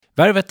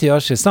Värvet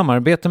görs i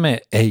samarbete med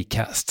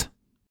Acast.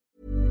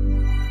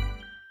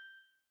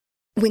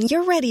 When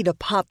you're ready to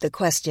pop the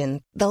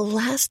question, the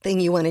last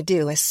thing you want to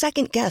do is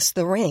second-guess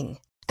the ring.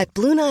 At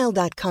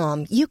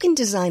BlueNile.com, you can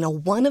design a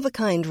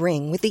one-of-a-kind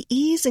ring with the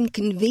ease and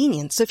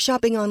convenience of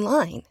shopping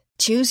online.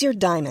 Choose your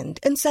diamond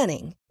and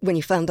setting. When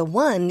you find the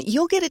one,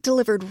 you'll get it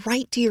delivered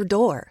right to your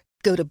door.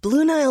 Go to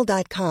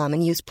BlueNile.com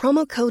and use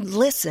promo code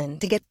LISTEN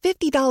to get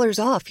 $50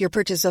 off your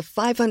purchase of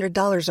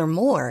 $500 or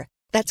more.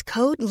 That's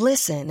code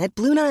LISTEN at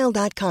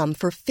BlueNile.com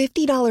for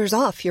 $50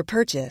 off your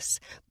purchase.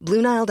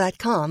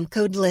 BlueNile.com,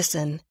 code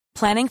LISTEN.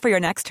 Planning for your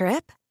next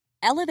trip?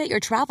 Elevate your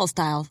travel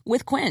style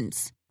with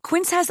Quince.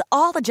 Quince has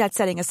all the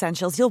jet-setting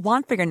essentials you'll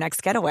want for your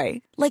next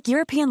getaway, like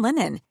European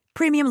linen,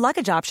 premium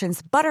luggage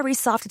options, buttery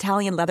soft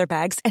Italian leather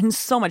bags, and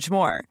so much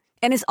more.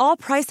 And is all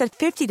priced at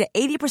 50 to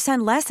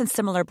 80% less than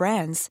similar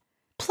brands.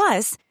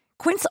 Plus,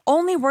 Quince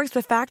only works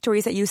with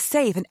factories that use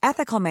safe and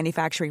ethical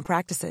manufacturing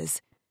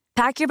practices.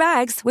 Pack your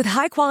bags with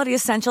high-quality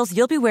essentials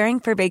you'll be wearing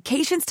for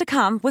vacations to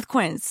come with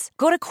Quince.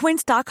 Go to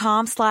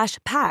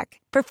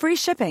quince.com/pack for free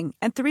shipping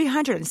and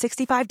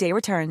 365-day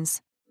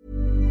returns.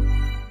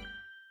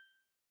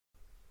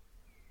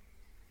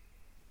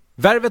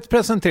 Värvet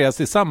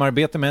presenteras i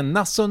samarbete med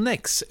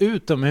Nasonex,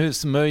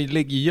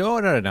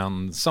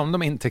 utomhusmöjliggöraren, som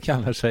de inte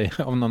kallar sig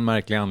av någon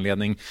märklig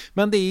anledning.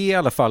 Men det är i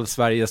alla fall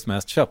Sveriges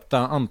mest köpta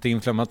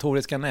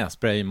antiinflammatoriska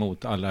nässpray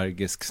mot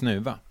allergisk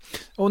snuva.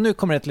 Och nu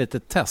kommer ett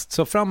litet test,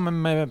 så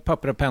fram med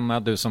papper och penna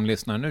du som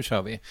lyssnar, nu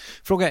kör vi.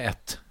 Fråga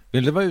 1.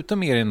 Vill du vara ute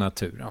mer i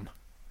naturen?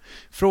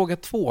 Fråga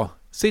 2.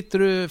 Sitter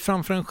du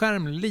framför en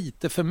skärm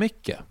lite för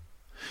mycket?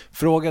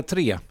 Fråga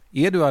 3.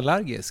 Är du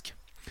allergisk?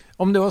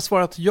 Om du har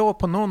svarat ja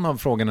på någon av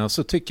frågorna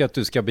så tycker jag att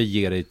du ska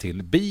bege dig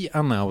till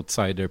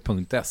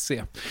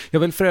beanoutsider.se. Jag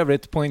vill för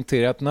övrigt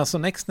poängtera att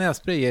Nasonex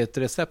nässpray är ett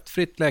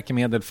receptfritt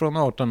läkemedel från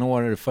 18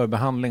 år för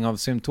behandling av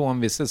symptom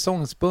vid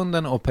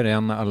säsongsbunden och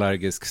perenn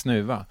allergisk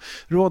snuva.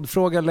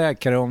 Rådfråga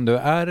läkare om du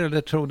är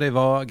eller tror dig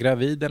vara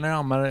gravid eller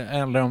ammar,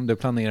 eller om du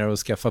planerar att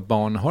skaffa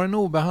barn, har en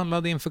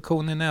obehandlad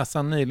infektion i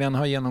näsan, nyligen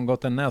har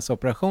genomgått en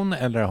näsoperation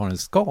eller har en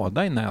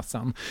skada i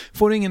näsan.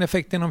 Får ingen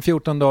effekt inom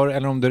 14 dagar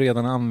eller om du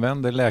redan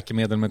använder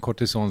läkemedel med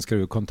kortison ska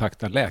du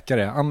kontakta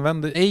läkare.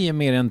 Använd ej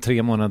mer än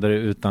 3 månader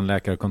utan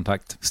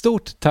läkarkontakt.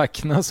 Stort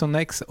tack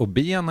Nasonex och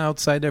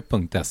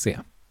beanoutsider.se.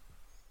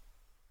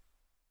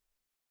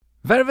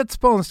 Värvet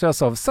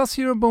sponsras av SAS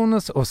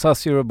Eurobonus och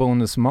SAS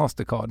Eurobonus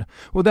Mastercard.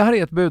 Och det här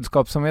är ett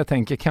budskap som jag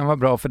tänker kan vara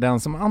bra för den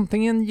som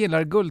antingen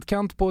gillar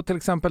guldkant på till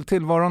exempel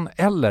tillvaron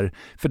eller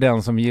för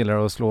den som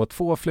gillar att slå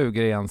 2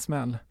 flugor i en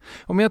smäll.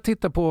 Om jag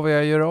tittar på vad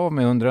jag gör av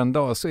med under en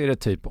dag så är det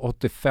typ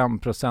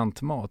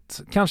 85%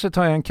 mat. Kanske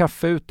tar jag en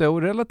kaffe ute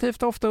och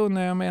relativt ofta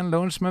unnar jag mig en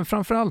lunch, men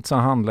framförallt så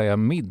handlar jag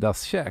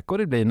middagskäk och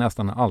det blir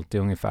nästan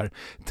alltid ungefär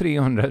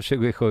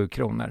 327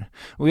 kronor.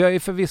 Och jag är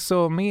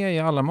förvisso med i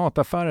alla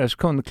mataffärers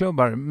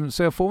kundklubbar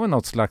så jag får väl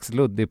något slags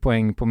luddig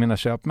poäng på mina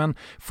köp, men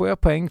får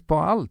jag poäng på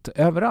allt,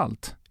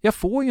 överallt? Jag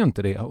får ju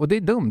inte det och det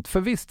är dumt, för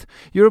visst,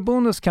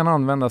 Eurobonus kan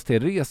användas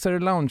till resor,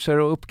 lounger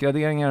och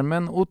uppgraderingar,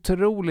 men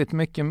otroligt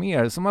mycket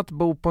mer, som att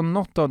bo på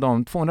något av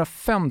de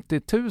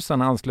 250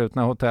 000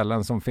 anslutna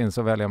hotellen som finns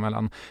att välja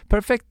mellan.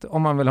 Perfekt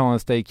om man vill ha en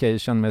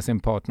staycation med sin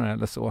partner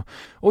eller så.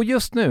 Och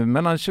just nu,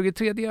 mellan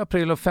 23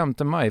 april och 5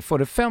 maj får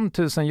du 5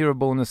 000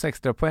 Eurobonus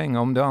extra poäng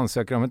om du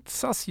ansöker om ett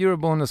SAS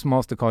Eurobonus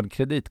Mastercard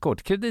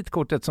kreditkort.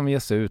 Kreditkortet som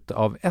ges ut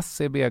av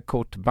SEB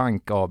Kort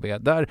Bank AB,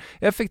 där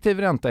effektiv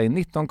ränta är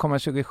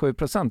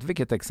 19,27%.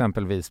 Vilket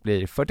exempelvis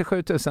blir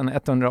 47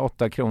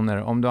 108 kronor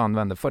om du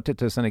använder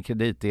 40 000 i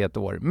kredit i ett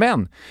år.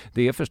 Men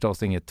det är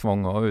förstås inget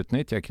tvång att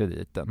utnyttja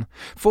krediten.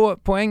 Få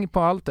poäng på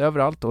allt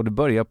överallt och du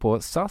börjar på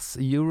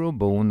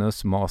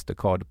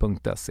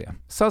saseurobonusmastercard.se.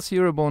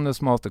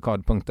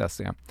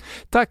 saseurobonusmastercard.se.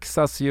 Tack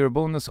SAS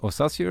Eurobonus och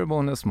SAS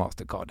Eurobonus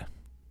Mastercard.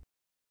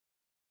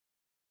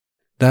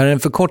 Det här är den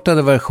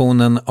förkortade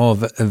versionen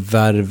av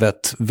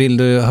Värvet. Vill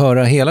du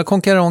höra hela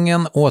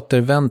konkarongen,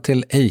 återvänd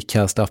till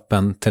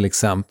Acast-appen till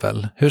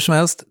exempel. Hur som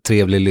helst,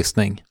 trevlig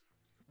lyssning.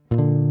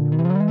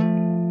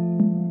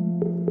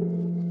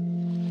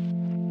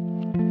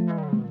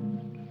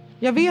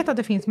 Jag vet att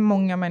det finns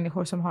många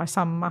människor som har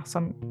samma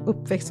som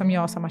uppväxt som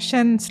jag, samma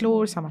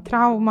känslor, samma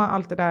trauma,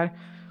 allt det där.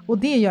 Och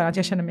det gör att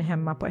jag känner mig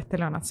hemma på ett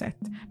eller annat sätt.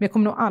 Men jag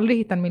kommer nog aldrig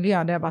hitta en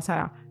miljö där jag bara så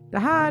här, det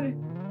här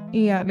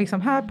är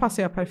liksom, här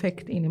passar jag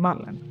perfekt in i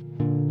mallen.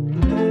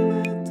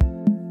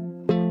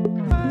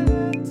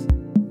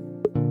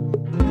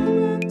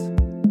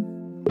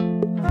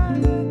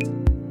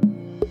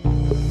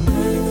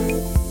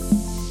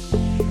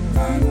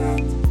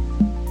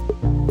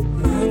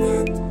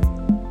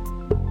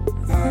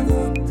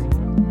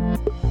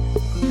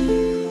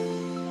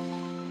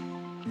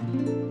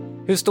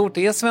 Hur stort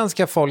är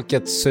svenska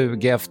folkets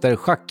sug efter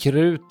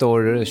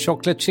schackrutor,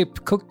 chocolate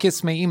chip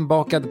cookies med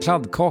inbakad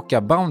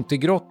kladdkaka,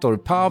 bountygrottor,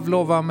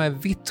 pavlova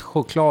med vitt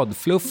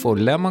chokladfluffor,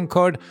 lemon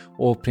curd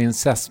och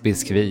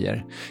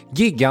prinsessbiskvier?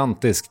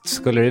 Gigantiskt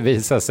skulle det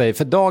visa sig,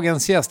 för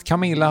dagens gäst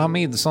Camilla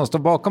Hamid som står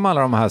bakom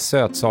alla de här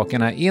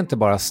sötsakerna är inte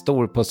bara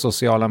stor på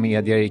sociala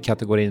medier i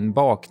kategorin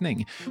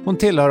bakning. Hon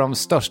tillhör de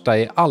största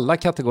i alla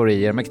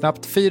kategorier med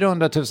knappt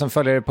 400 000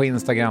 följare på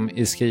Instagram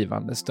i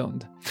skrivande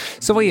stund.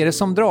 Så vad är det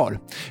som drar?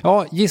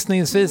 Ja,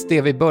 gissningsvis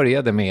det vi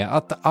började med,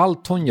 att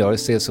allt hon gör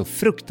ser så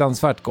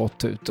fruktansvärt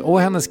gott ut.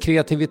 Och hennes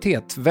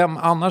kreativitet, vem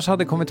annars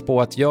hade kommit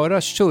på att göra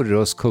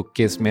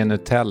churros-cookies med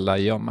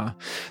Nutella-gömma?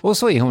 Och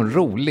så är hon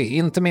rolig,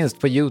 inte minst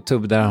på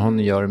YouTube där hon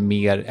gör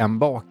mer än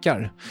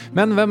bakar.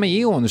 Men vem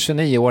är hon,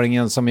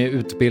 29-åringen som är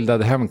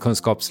utbildad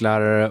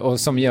hemkunskapslärare och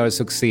som gör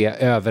succé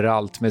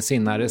överallt med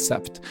sina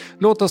recept?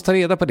 Låt oss ta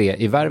reda på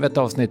det i Värvet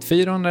avsnitt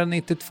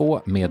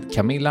 492 med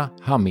Camilla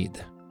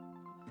Hamid.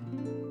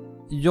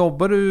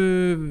 Jobbar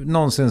du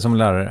någonsin som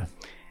lärare?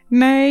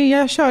 Nej,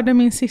 jag körde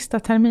min sista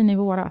termin i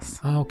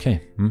våras. Okay.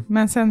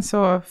 Men sen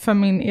så för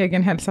min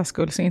egen hälsas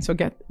skull så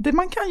insåg jag att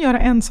man kan göra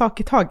en sak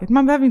i taget.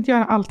 Man behöver inte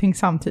göra allting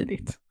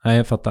samtidigt. Nej,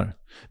 jag fattar.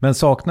 Men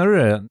saknar du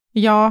det?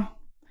 Ja,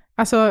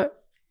 alltså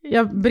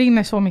jag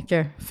brinner så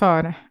mycket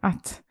för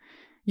att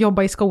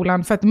jobba i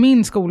skolan. För att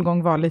min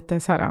skolgång var lite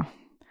så här...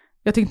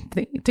 Jag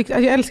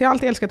har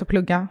alltid älskat att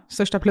plugga,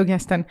 största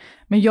plugghästen.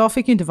 Men jag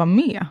fick ju inte vara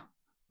med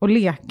och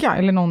leka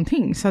eller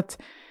någonting. Så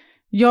att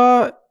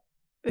jag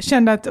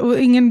kände att, och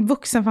ingen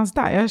vuxen fanns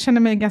där. Jag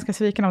kände mig ganska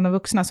sviken av de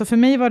vuxna. Så för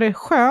mig var det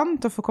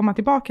skönt att få komma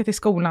tillbaka till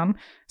skolan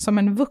som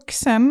en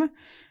vuxen.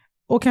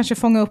 Och kanske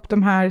fånga upp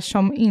de här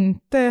som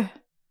inte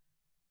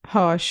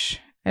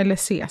hörs eller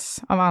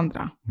ses av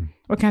andra.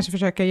 Och kanske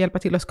försöka hjälpa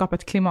till att skapa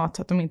ett klimat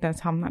så att de inte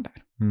ens hamnar där.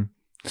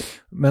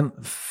 Men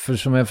för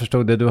som jag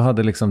förstod det, du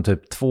hade liksom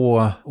typ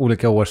 2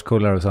 olika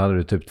årskullar och så hade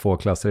du typ 2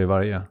 klasser i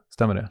varje.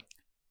 Stämmer det?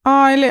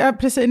 Ja, eller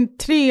precis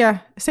 3,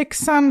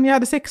 6:an, jag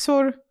hade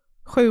 6-år,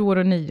 7-år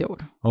och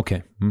 9-år.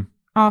 Okej.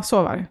 Ja,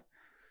 så var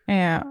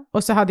det.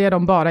 Och så hade jag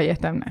dem bara i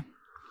ett ämne.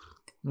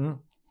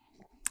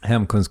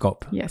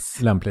 Hemkunskap.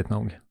 Yes. Lämpligt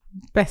nog.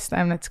 Bästa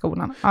ämnet i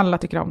skolan. Alla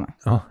tycker om det.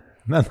 Ja,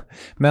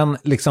 men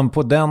liksom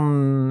på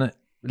den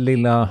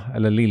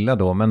lilla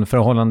då, men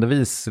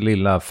förhållandevis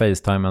lilla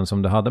FaceTimen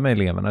som du hade med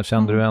eleverna,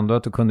 kände du ändå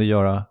att du kunde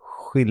göra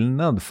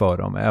skillnad för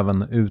dem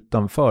även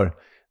utanför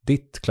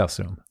ditt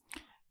klassrum?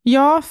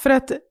 Ja, för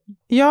att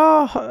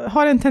jag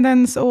har en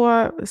tendens, och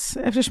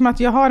eftersom att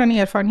jag har en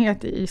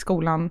erfarenhet i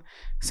skolan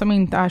som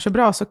inte är så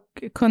bra, så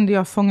kunde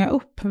jag fånga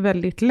upp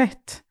väldigt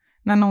lätt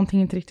när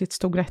någonting inte riktigt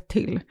stod rätt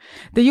till.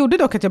 Det gjorde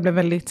dock att jag blev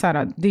väldigt så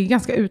här, det är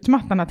ganska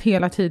utmattande att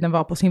hela tiden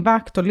vara på sin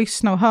vakt och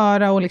lyssna och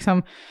höra och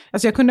liksom,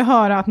 alltså jag kunde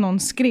höra att någon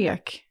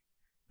skrek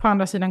på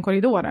andra sidan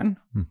korridoren.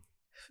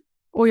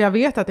 Och jag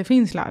vet att det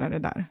finns lärare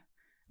där.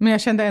 Men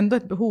jag kände ändå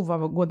ett behov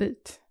av att gå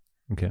dit.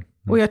 Okay.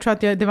 Och jag tror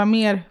att det var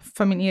mer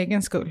för min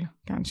egen skull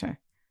kanske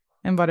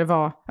än vad det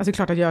var, alltså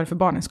klart att jag gör det för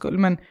barnens skull,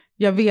 men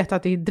jag vet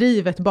att det är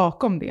drivet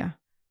bakom det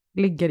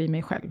ligger i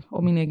mig själv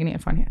och min egen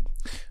erfarenhet.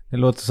 Det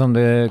låter som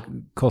det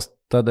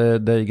kostade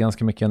dig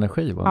ganska mycket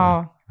energi, va?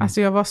 Ja,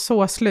 alltså jag var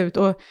så slut.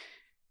 Och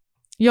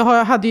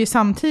jag hade ju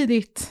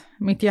samtidigt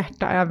mitt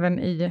hjärta även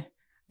i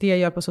det jag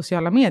gör på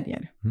sociala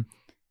medier.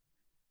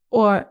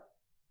 Och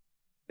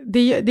det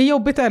är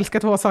jobbigt att älska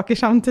 2 saker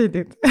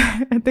samtidigt.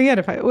 Det är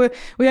det faktiskt.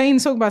 Och jag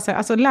insåg bara så här,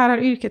 alltså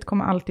läraryrket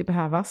kommer alltid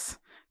behövas.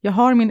 Jag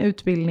har min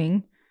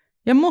utbildning.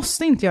 Jag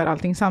måste inte göra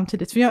allting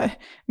samtidigt. För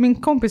min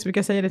kompis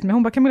brukar säga det till mig.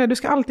 Hon bara, Camilla, du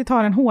ska alltid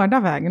ta den hårda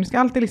vägen. Du ska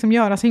alltid liksom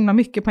göra så himla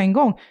mycket på en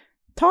gång.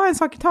 Ta en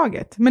sak i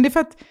taget. Men det är för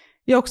att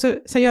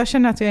jag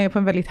känner att jag är på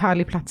en väldigt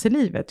härlig plats i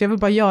livet. Jag vill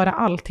bara göra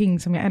allting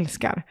som jag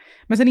älskar.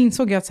 Men sen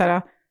insåg jag att så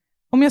här,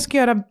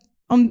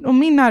 om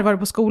min närvaro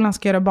på skolan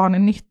ska göra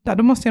barnen nytta,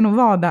 då måste jag nog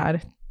vara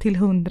där till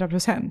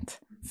 100%.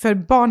 För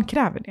barn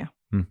kräver det.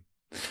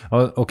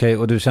 Okej,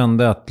 och du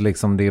kände att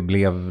liksom det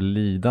blev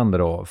lidande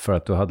då för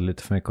att du hade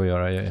lite för mycket att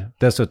göra.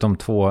 Dessutom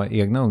 2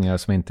 egna ungar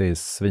som inte är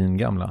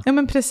svingamla. Ja,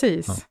 men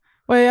precis. Ja.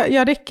 Och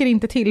jag räcker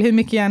inte till hur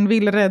mycket jag än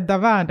vill rädda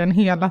världen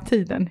hela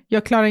tiden.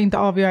 Jag klarar inte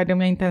av att göra det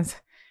om jag inte ens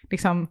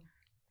liksom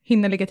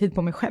hinner lägga tid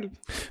på mig själv.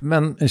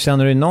 Men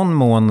känner du i någon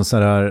mån så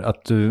här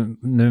att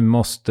nu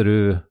måste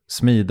du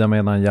smida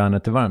medan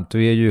järnet är varmt?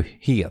 Du är ju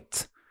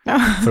het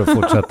för att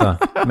fortsätta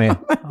med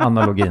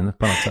analogin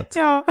på något sätt.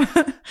 Ja.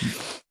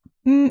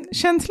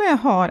 Känslan jag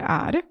har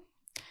är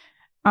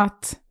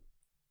att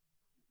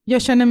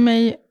jag känner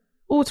mig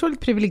otroligt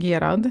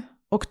privilegierad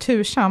och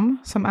tursam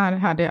som är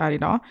här det är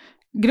idag.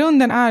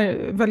 Grunden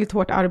är väldigt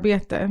hårt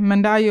arbete,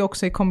 men det är ju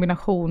också i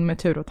kombination med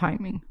tur och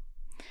timing.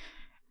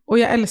 Och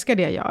jag älskar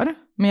det jag gör,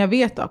 men jag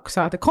vet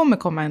också att det kommer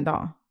komma en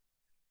dag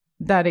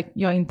där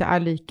jag inte är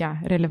lika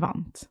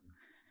relevant.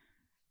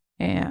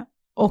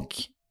 Och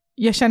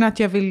jag känner att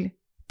jag vill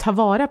ta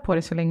vara på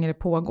det så länge det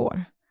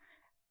pågår.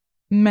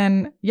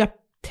 Men jag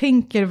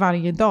tänker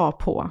varje dag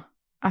på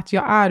att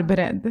jag är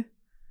beredd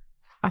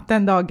att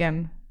den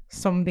dagen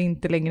som det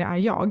inte längre är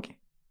jag,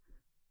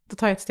 då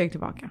tar jag ett steg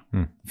tillbaka.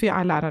 För jag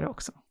är lärare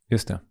också.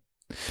 Just det.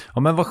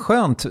 Ja, men vad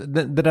skönt.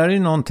 Det där är ju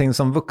någonting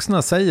som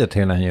vuxna säger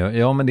till en ju.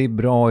 Ja, men det är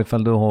bra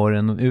ifall du har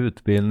en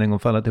utbildning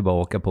att falla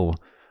tillbaka på.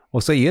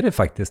 Och så är det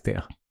faktiskt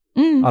det.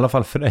 I alla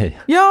fall för dig.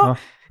 Ja,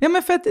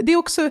 men för att det är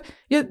också...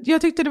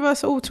 Jag tyckte det var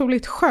så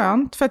otroligt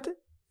skönt. För att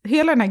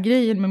hela den här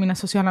grejen med mina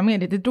sociala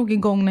medier, det drog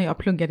igång när jag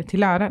pluggade till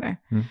lärare.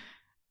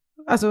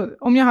 Alltså,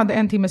 om jag hade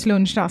 1 timmes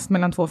lunchrast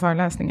mellan 2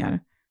 föreläsningar,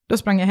 då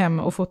sprang jag hem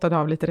och fotade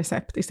av lite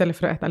recept istället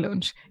för att äta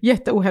lunch.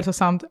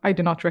 Jätteohälsosamt, I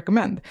do not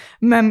recommend.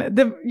 Men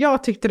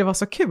jag tyckte det var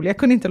så kul, jag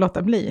kunde inte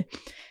låta bli.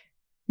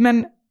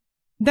 Men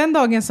den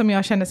dagen som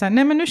jag kände så här,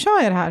 nej men nu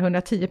kör jag det här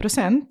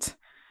 110%.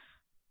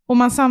 Och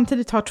man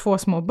samtidigt har 2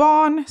 små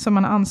barn som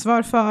man har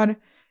ansvar för.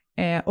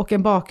 Och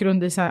en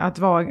bakgrund i så här, att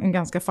vara en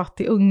ganska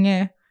fattig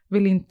unge.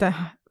 Vill inte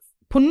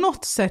på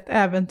något sätt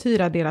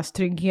äventyra deras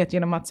trygghet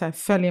genom att så här,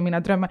 följa mina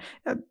drömmar.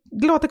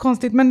 Det låter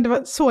konstigt, men det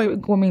var, så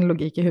går min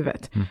logik i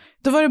huvudet.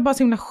 Då var det bara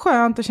så himla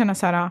skönt att känna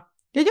så här,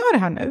 jag gör det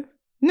här nu.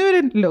 Nu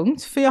är det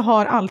lugnt, för jag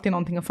har alltid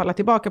någonting att falla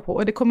tillbaka på.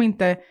 Och det kommer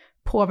inte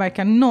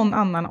påverka någon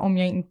annan om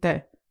jag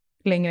inte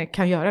längre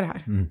kan göra det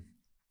här.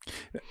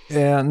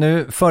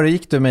 Nu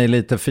föregick du mig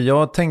lite, för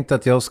jag tänkte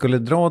att jag skulle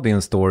dra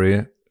din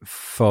story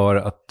för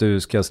att du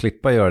ska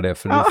slippa göra det,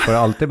 för du får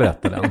alltid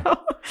berätta den.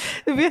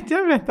 Det vet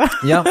jag berätta.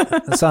 Ja,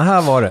 så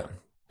här var det.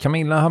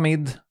 Camilla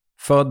Hamid,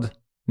 född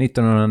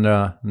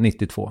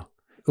 1992,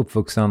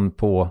 uppvuxen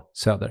på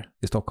Söder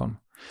i Stockholm.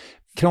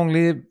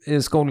 Krånglig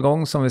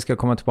skolgång som vi ska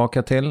komma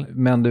tillbaka till,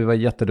 men du var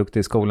jätteduktig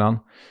i skolan.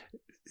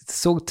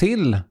 Såg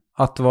till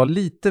att vara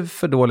lite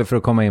för dålig för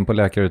att komma in på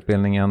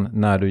läkarutbildningen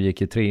när du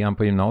gick i 3:an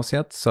på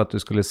gymnasiet, så att du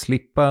skulle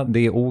slippa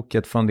det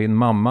oket från din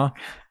mamma.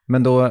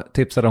 Men då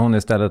tipsade hon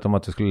istället om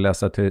att du skulle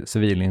läsa till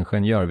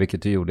civilingenjör,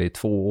 vilket du gjorde i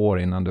 2 år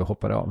innan du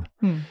hoppade av.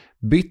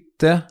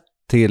 Bytte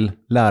till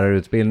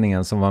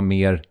lärarutbildningen som var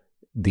mer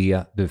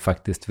det du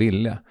faktiskt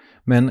ville.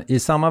 Men i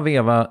samma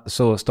veva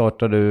så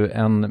startade du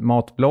en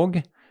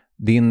matblogg.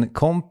 Din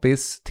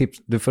kompis,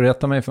 du får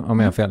rätta mig om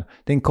jag har fel.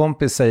 Din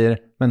kompis säger,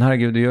 men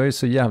herregud, du gör ju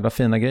så jävla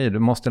fina grejer. Du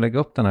måste lägga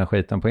upp den här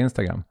skiten på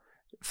Instagram.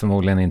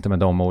 Förmodligen inte med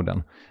de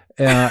orden.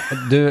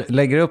 Du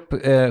lägger upp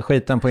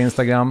skiten på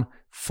Instagram,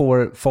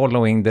 får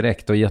following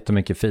direkt och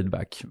jättemycket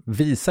feedback.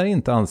 Visar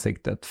inte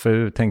ansiktet, för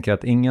du tänker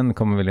att ingen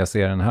kommer vilja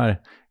se den här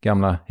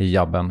gamla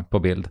hijabben på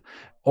bild.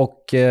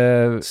 Och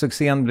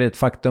succén blir ett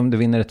faktum, du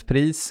vinner ett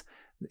pris.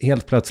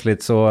 Helt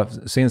plötsligt så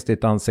syns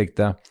ditt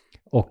ansikte,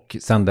 och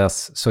sen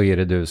dess så är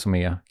det du som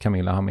är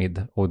Camilla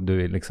Hamid, och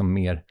du är liksom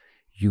mer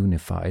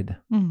unified.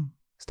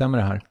 Stämmer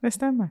det här? Det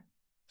stämmer.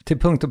 Till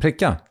punkt och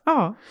pricka?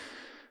 Ja.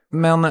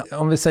 Men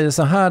om vi säger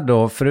så här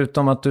då,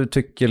 förutom att du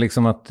tycker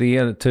liksom att det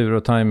är tur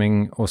och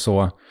timing och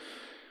så,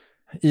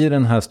 i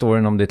den här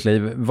storyn om ditt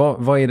liv,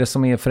 vad är det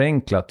som är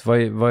förenklat?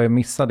 Vad är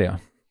missar det?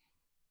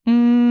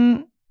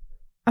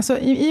 Alltså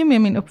i och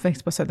med min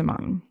uppväxt på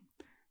Södermalm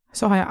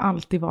så har jag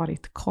alltid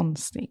varit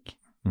konstig.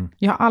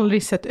 Jag har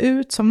aldrig sett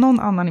ut som någon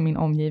annan i min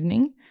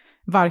omgivning,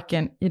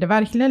 varken i det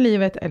verkliga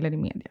livet eller i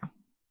media.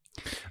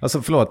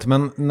 Alltså förlåt,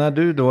 men när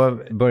du då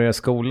började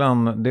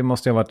skolan, det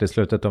måste ha varit i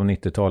slutet av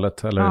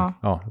 90-talet, eller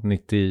ja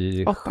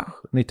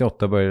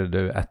 98 började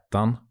du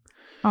 1:an.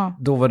 Ja.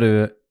 Då var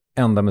du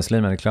enda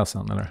muslimen i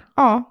klassen, eller?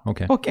 Ja,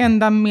 okay. Och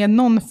enda med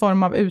någon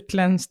form av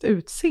utländskt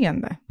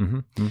utseende.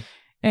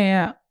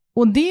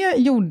 Och det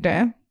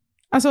gjorde,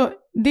 alltså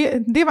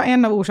det var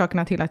en av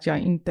orsakerna till att jag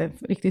inte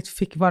riktigt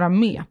fick vara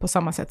med på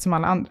samma sätt som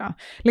alla andra.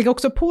 Lägg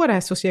också på det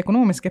här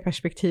socioekonomiska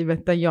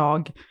perspektivet där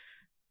jag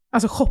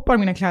shoppar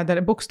mina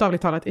kläder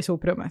bokstavligt talat i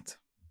soprummet.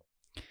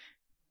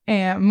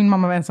 Min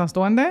mamma var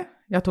ensamstående.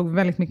 Jag tog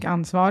väldigt mycket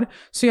ansvar.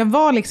 Så jag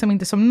var liksom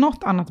inte som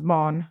något annat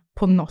barn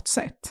på något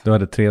sätt. Du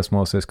hade 3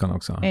 småsyskon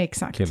också.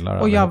 Exakt. Killar,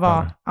 och jag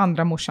var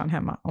andra morsan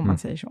hemma, om man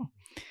säger så.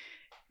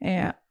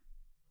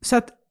 Så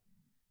att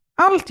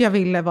allt jag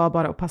ville var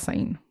bara att passa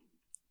in.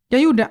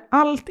 Jag gjorde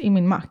allt i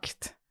min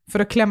makt för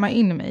att klämma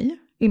in mig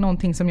i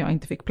någonting som jag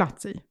inte fick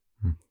plats i.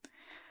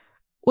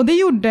 Och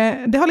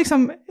det har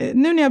liksom,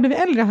 nu när jag blivit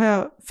äldre har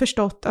jag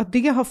förstått att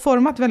det har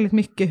format väldigt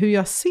mycket hur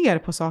jag ser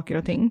på saker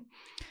och ting.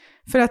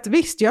 För att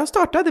visst, jag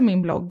startade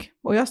min blogg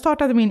och jag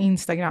startade min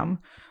Instagram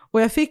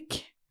och jag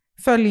fick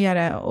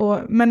följare,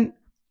 men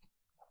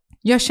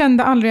jag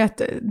kände aldrig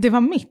att det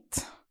var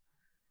mitt.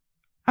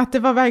 Att det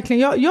var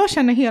verkligen, jag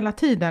känner hela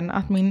tiden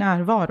att min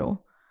närvaro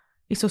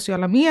i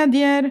sociala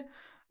medier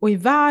och i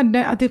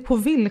världen, att det är på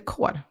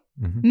villkor.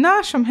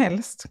 När som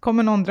helst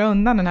kommer någon dra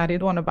undan den här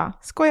ridån och bara,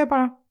 skojar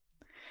bara.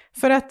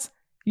 För att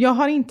jag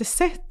har inte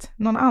sett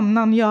någon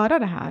annan göra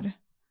det här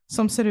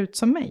som ser ut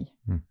som mig.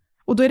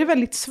 Och då är det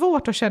väldigt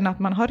svårt att känna att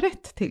man har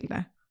rätt till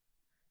det.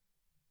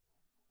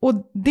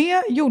 Och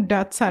det gjorde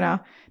att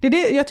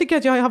jag tycker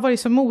att jag har varit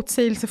så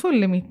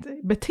motsägelsefull i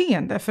mitt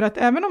beteende. För att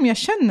även om jag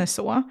känner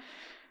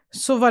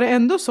så var det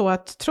ändå så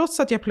att trots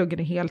att jag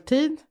pluggade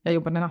heltid, jag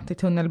jobbade natt i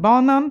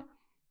tunnelbanan,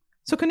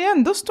 så kunde jag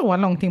ändå stå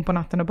långt in på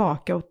natten och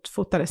baka och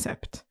fota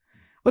recept.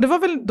 Och det var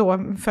väl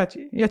då för att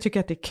jag tycker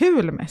att det är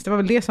kul mest. Det var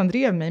väl det som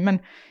drev mig. Men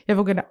jag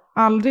vågade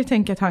aldrig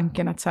tänka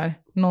tanken att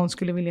någon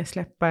skulle vilja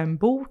släppa en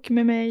bok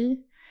med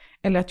mig.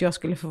 eller att jag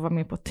skulle få vara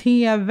med på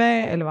tv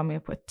eller vara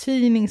med på ett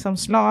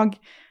tidningsomslag.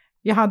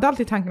 Jag hade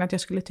alltid tanken att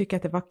jag skulle tycka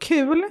att det var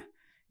kul,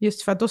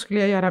 just för att då skulle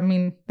jag göra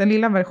den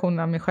lilla versionen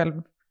av mig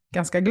själv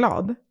ganska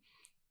glad.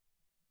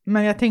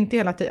 Men jag tänkte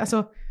hela tiden,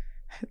 alltså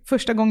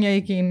första gången jag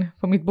gick in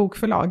på mitt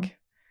bokförlag,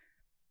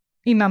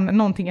 innan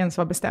någonting ens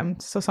var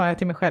bestämt, så sa jag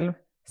till mig själv,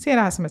 se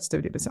det här som ett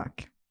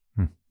studiebesök.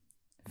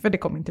 För det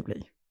kommer inte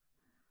bli.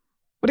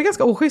 Och det är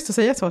ganska oschysst att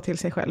säga så till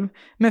sig själv.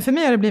 Men för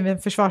mig har det blivit en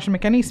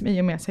försvarsmekanism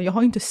i och med att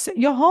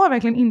jag har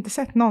verkligen inte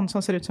sett någon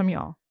som ser ut som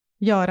jag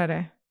göra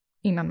det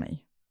innan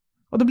mig.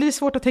 Och då blir det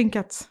svårt att tänka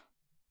att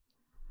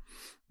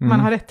man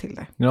har rätt till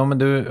det. Ja,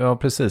 men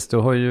precis. Du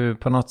har ju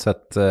på något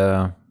sätt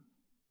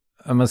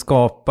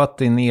skapat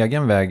din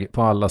egen väg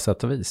på alla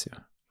sätt och vis. Ja.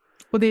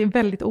 Och det är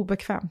väldigt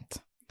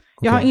obekvämt.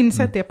 Okay. Jag har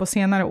insett det på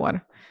senare år.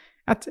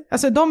 Att,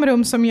 alltså de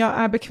rum som jag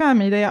är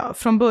bekväm i, där jag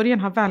från början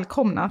har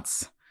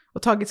välkomnats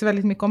och tagits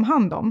väldigt mycket om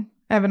hand om,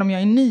 även om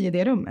jag är ny i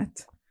det rummet.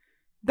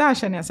 Där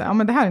känner jag så här, ja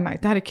men det här är nice,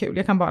 det här är kul,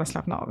 jag kan bara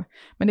slappna av.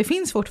 Men det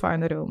finns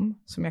fortfarande rum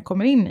som jag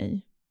kommer in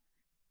i.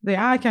 Det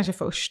är kanske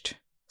först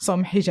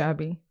som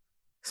hijabi,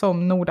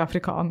 som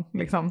nordafrikan,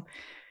 liksom.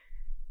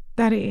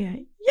 Där det är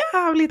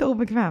jävligt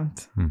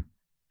obekvämt.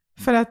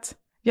 För att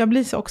jag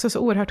blir också så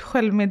oerhört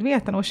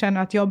självmedveten och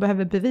känner att jag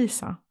behöver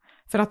bevisa.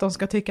 För att de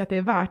ska tycka att det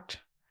är värt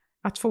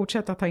att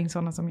fortsätta ta in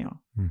sådana som jag.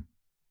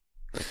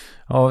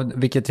 Ja,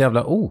 vilket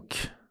jävla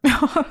ok.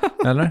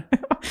 Eller?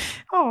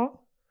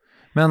 Ja.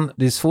 Men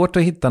det är svårt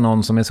att hitta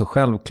någon som är så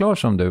självklar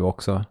som du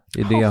också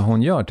i det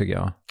hon gör, tycker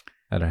jag.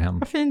 Eller hen.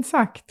 Vad fint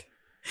sagt.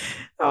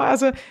 Ja,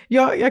 alltså,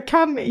 jag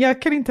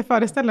kan inte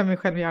föreställa mig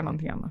själv göra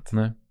någonting annat.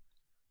 Nej.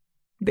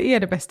 Det är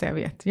det bästa jag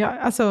vet.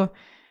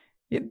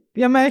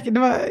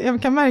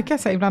 Jag kan märka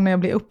sig ibland när jag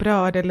blir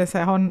upprörd eller så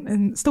här,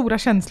 har stora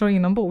känslor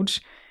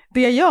inombords.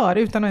 Det jag gör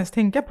utan att ens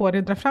tänka på det är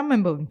att dra fram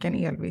en bunk, en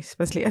elvis.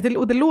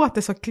 Och det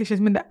låter så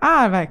klyschigt, men det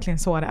är verkligen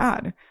så det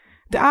är.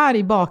 Det är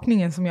i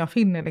bakningen som jag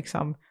finner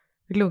liksom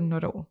lugn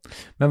och ro.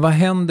 Men vad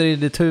händer i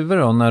ditt huvud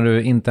då när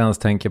du inte ens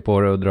tänker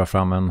på det och drar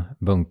fram en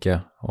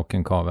bunke och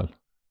en kavel?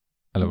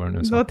 Eller vad det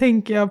nu sa. Då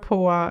tänker jag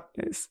på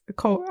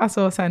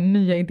alltså, så här,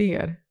 nya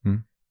idéer.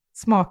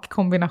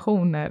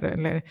 Smakkombinationer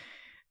eller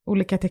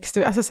olika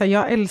texturer. Alltså, så här,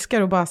 jag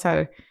älskar att bara så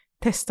här,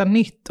 testa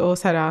nytt och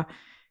så här,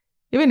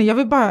 jag vet inte,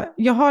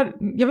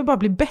 jag vill bara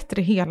bli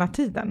bättre hela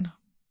tiden.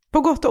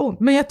 På gott och ont.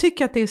 Men jag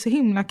tycker att det är så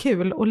himla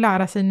kul att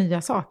lära sig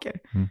nya saker.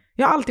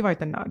 Jag har alltid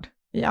varit en nörd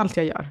i allt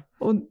jag gör.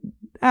 Och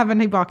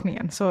även i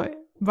bakningen så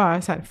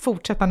bara så här,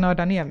 fortsätta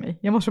nörda ner mig.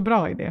 Jag mår så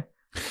bra i det.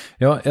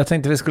 Ja, jag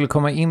tänkte vi skulle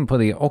komma in på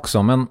det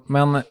också.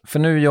 Men för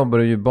nu jobbar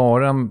du ju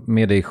bara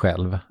med dig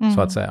själv,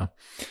 så att säga.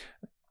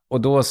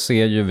 Och då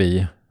ser ju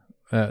vi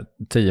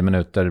 10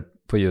 minuter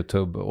på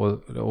YouTube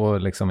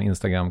och liksom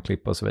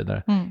Instagram-klipp och så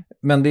vidare.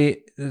 Men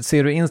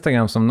ser du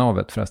Instagram som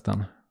navet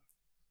förresten?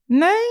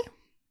 Nej,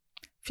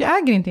 för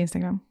jag äger inte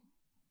Instagram.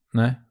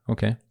 Nej,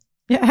 okej.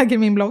 Jag äger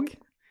min blogg,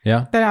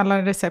 ja. Där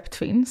alla recept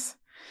finns.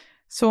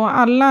 Så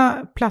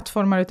alla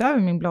plattformar utöver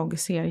min blogg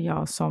ser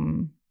jag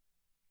som,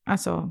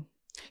 alltså,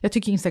 jag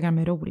tycker Instagram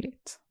är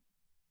roligt.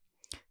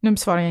 Nu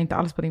svarar jag inte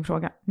alls på din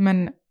fråga,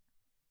 men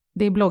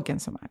det är bloggen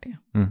som är det.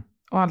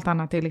 Och allt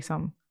annat är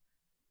liksom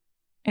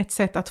ett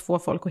sätt att få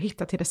folk att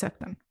hitta till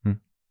recepten.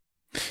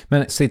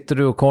 Men sitter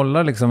du och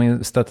kollar liksom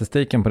i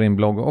statistiken på din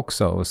blogg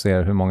också och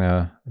ser hur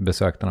många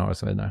besök den har och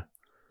så vidare?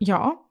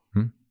 Ja.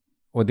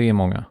 Och det är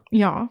många?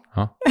 Ja.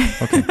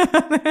 Okay.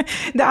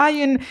 Det är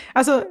ju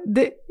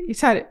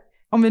så här,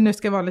 om vi nu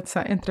ska vara lite så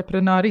här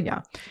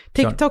entreprenöriga.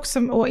 TikTok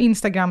och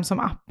Instagram som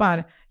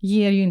appar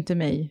ger ju inte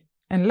mig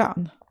en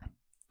lön.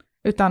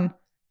 Utan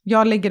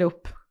jag lägger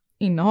upp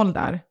innehåll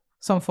där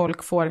som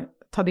folk får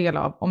ta del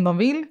av om de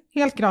vill.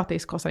 Helt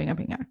gratis, kostar inga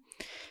pengar.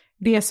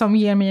 Det som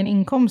ger mig en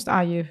inkomst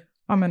är ju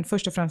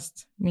först och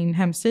främst min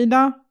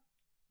hemsida.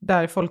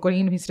 Där folk går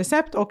in, finns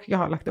recept och jag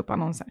har lagt upp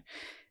annonser.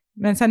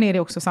 Men sen är det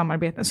också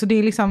samarbeten. Så det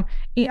är liksom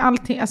i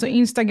allting, alltså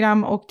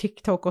Instagram och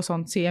TikTok och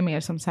sånt ser jag mer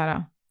som så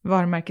här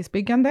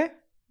varumärkesbyggande.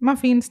 Man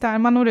finns där,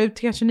 man når ut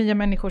till kanske nya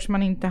människor som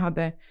man inte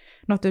hade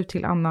nått ut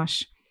till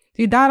annars.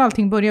 Det är där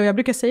allting börjar och jag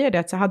brukar säga det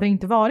att så hade det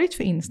inte varit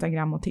för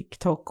Instagram och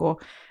TikTok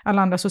och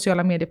alla andra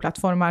sociala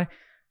medieplattformar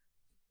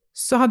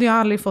så hade jag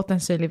aldrig fått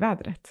en syl i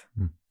vädret.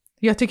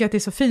 Jag tycker att det är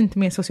så fint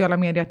med sociala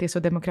medier att det är så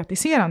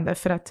demokratiserande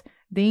för att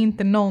det är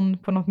inte någon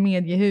på något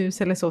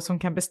mediehus eller så som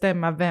kan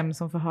bestämma vem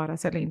som får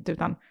höras eller inte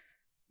utan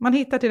man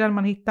hittar till den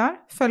man hittar,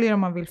 följer om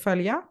man vill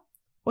följa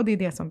och det är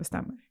det som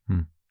bestämmer.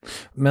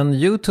 Men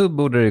YouTube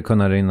borde det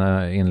kunna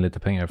rinna in lite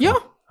pengar för.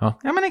 Ja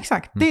men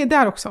exakt. Det är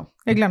där också.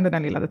 Jag glömde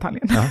den lilla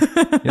detaljen. Ja,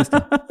 just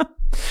det.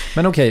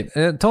 Men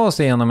okej, ta oss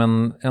igenom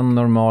en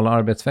normal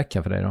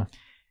arbetsvecka för dig då.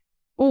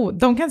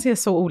 De kan se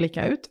så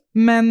olika ut.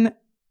 Men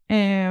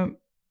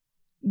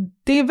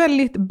det är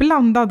väldigt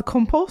blandad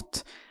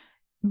kompott.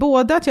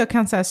 Både att jag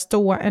kan så här,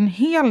 stå en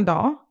hel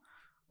dag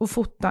och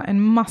fota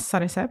en massa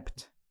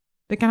recept.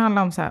 Det kan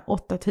handla om så här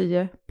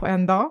 8-10 på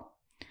en dag.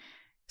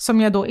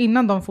 Som jag då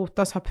innan de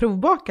fotas har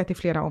provbakat i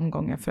flera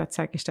omgångar för att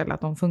säkerställa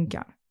att de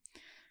funkar.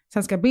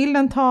 Sen ska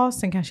bilden tas,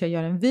 sen kanske jag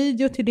gör en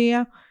video till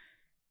det.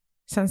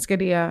 Sen ska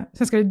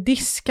det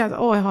diskas.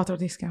 Jag hatar att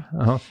diska.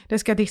 Aha. Det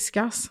ska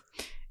diskas.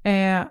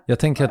 Jag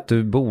tänker att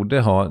du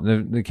borde ha,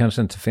 det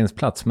kanske inte finns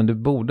plats, men du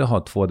borde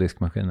ha 2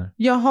 diskmaskiner.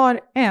 Jag har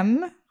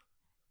en,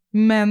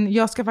 men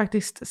jag ska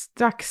faktiskt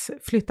strax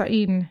flytta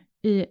in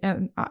i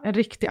en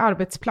riktig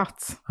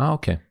arbetsplats.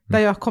 Okay. Där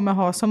jag kommer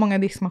ha så många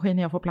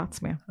diskmaskiner jag får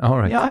plats med.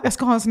 All right. Jag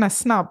ska ha en sån här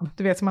snabb,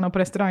 du vet som man har på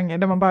restauranger,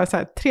 där man bara så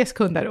här 3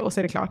 sekunder och så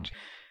är det klart.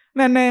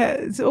 Men,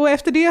 och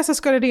efter det så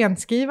ska det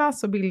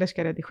renskrivas och bilder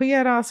ska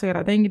redigeras och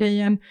hela den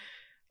grejen.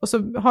 Och så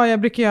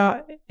brukar jag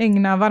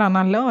ägna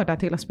varannan lördag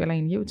till att spela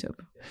in YouTube.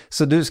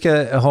 Så du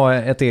ska ha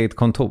ett eget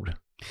kontor?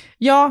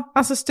 Ja,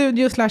 alltså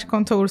studio /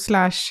 kontor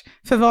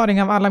 /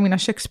 förvaring av alla mina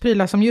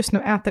köksprylar som just nu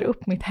äter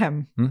upp mitt hem.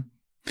 Mm.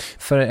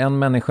 För en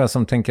människa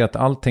som tänker att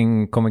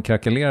allting kommer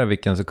krackelera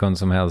vilken sekund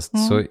som helst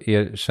så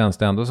känns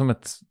det ändå som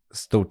ett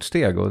stort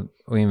steg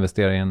att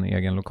investera i en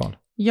egen lokal.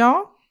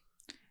 Ja,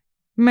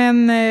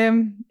 men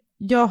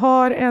jag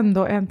har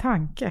ändå en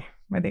tanke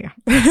med det.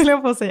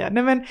 Jag får säga.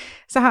 Nej, men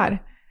så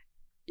här.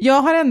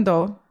 Jag har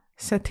ändå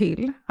sett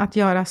till att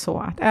göra så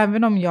att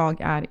även om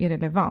jag är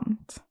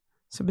irrelevant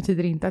så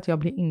betyder det inte att jag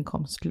blir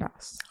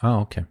inkomstlös.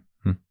 Okej.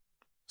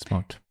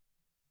 Smart.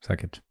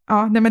 Säkert.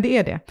 Ja, nej, men det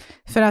är det.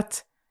 För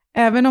att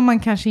även om man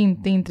kanske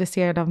inte är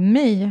intresserad av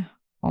mig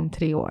om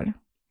 3 år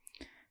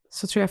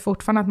så tror jag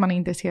fortfarande att man är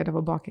intresserad av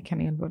att baka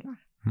kanelbullar.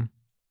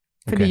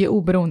 För det är ju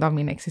oberoende av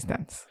min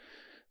existens.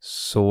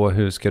 Så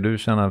hur ska du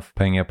tjäna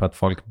pengar på att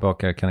folk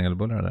bakar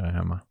kanelbullar där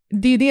hemma?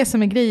 Det är det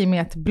som är grejen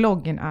med att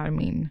bloggen är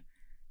min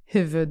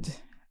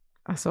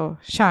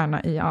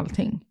kärna i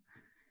allting.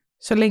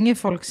 Så länge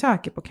folk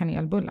söker på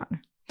kanelbullar,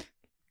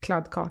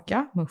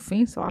 kladdkaka,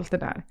 muffins och allt det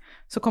där,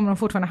 så kommer de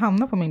fortfarande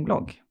hamna på min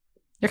blogg.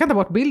 Jag kan ta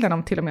bort bilden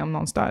om till och med om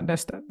någon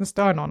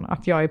stör någon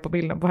att jag är på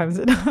bilden på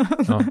hemsidan.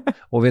 Ja.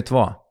 Och vet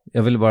vad?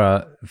 Jag vill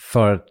bara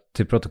föra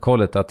till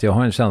protokollet att jag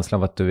har en känsla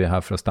av att du är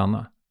här för att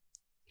stanna.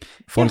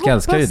 Folk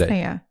älskar ju dig.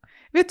 Det.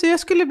 Vet du, jag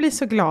skulle bli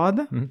så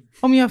glad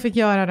om jag fick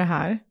göra det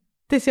här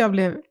tills jag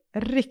blev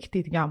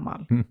riktigt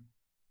gammal.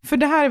 För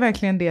det här är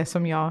verkligen det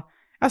som jag...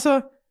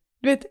 Alltså,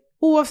 du vet,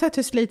 oavsett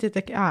hur slitigt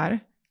det är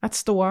att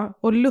stå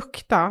och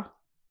lukta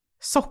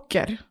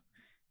socker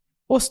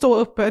och stå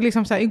uppe,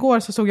 liksom så här, igår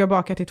så såg jag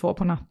baka till 2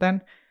 på natten.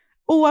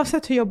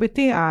 Oavsett hur jobbigt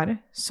det är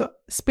så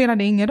spelar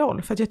det ingen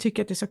roll för att jag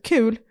tycker att det är så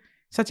kul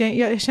så att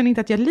jag känner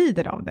inte att jag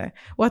lider av det.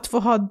 Och att få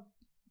ha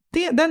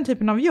den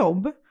typen av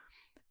jobb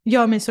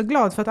gör mig så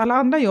glad för att alla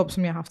andra jobb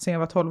som jag haft sedan jag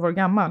var 12 år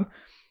gammal,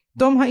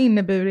 de har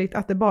inneburit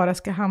att det bara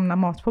ska hamna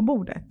mat på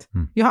bordet.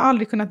 Jag har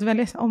aldrig kunnat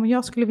välja om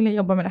jag skulle vilja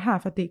jobba med det här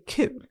för att det är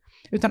kul.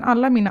 Utan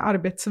alla mina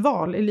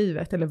arbetsval i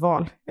livet,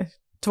 eller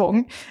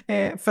tvång,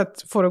 för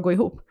att få det att gå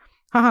ihop,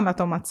 har handlat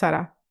om att så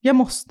här,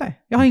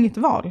 jag har inget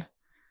val.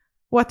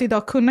 Och att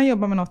idag kunna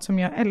jobba med något som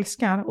jag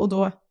älskar och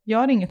då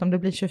gör inget om det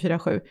blir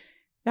 24/7.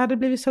 Jag hade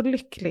blivit så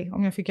lycklig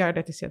om jag fick göra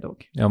det tills jag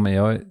dog. Ja, men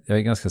jag är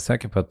ganska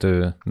säker på att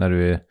du, när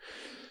du är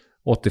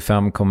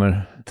 85,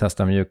 kommer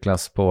testa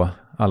mjukglass på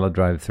alla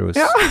drive-thrus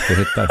du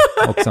hittar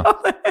också.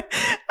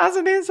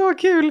 Alltså det är så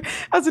kul.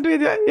 Alltså du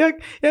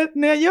vet,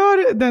 när jag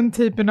gör den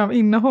typen av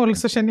innehåll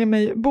så känner jag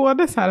mig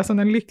både så här som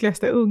den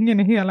lyckligaste ungen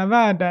i hela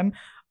världen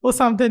och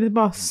samtidigt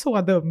bara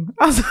så dum.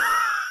 Alltså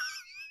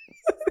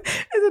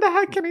det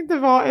här kan inte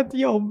vara ett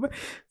jobb.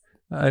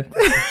 Nej,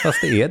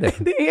 fast det är det.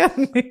 Det är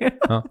det.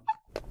 Ja.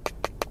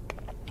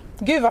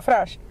 Gud vad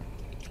fräsch.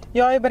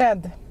 Jag är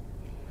beredd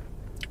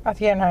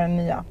att ge den här en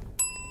 9.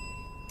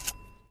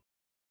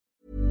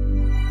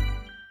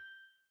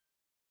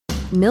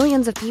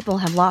 Millions of people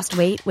have lost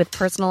weight with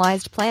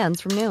personalized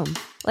plans from Noom.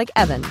 Like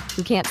Evan,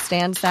 who can't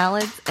stand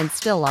salads and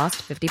still lost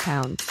 50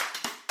 pounds.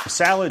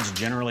 Salads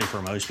generally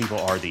for most people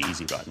are the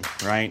easy button,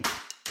 right?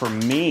 For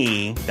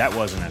me, that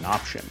wasn't an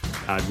option.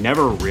 I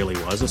never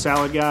really was a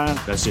salad guy.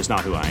 That's just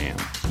not who I am.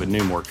 But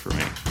Noom worked for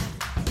me.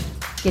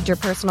 Get your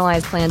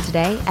personalized plan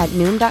today at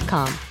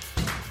Noom.com.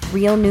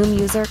 Real Noom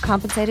user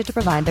compensated to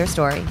provide their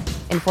story.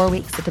 In 4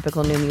 weeks, the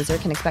typical Noom user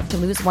can expect to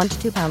lose 1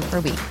 to 2 pounds per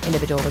week.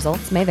 Individual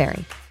results may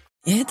vary.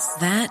 It's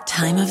that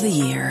time of the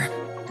year.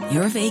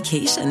 Your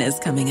vacation is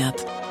coming up.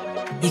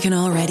 You can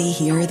already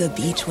hear the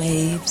beach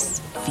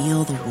waves,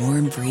 feel the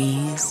warm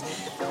breeze,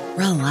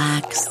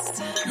 relax,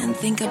 and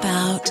think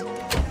about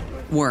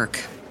work.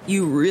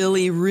 You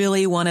really,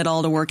 really want it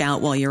all to work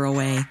out while you're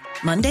away.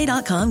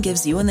 Monday.com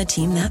gives you and the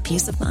team that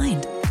peace of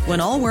mind.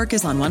 When all work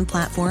is on one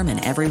platform and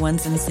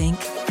everyone's in sync,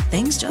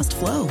 things just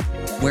flow.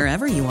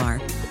 Wherever you are,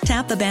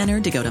 tap the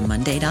banner to go to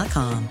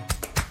Monday.com.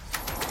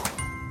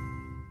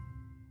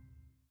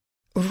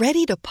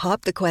 Ready to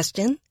pop the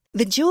question?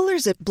 The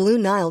jewelers at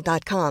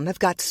BlueNile.com have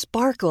got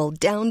sparkle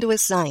down to a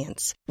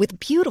science with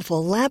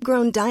beautiful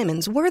lab-grown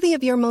diamonds worthy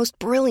of your most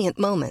brilliant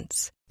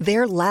moments.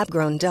 Their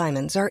lab-grown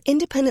diamonds are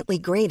independently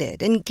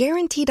graded and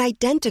guaranteed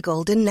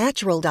identical to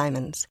natural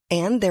diamonds,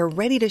 and they're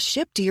ready to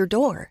ship to your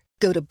door.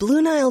 Go to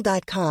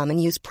BlueNile.com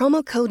and use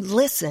promo code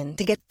LISTEN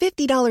to get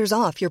 $50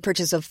 off your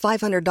purchase of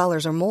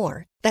 $500 or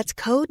more. That's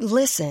code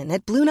LISTEN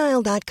at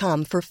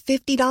BlueNile.com for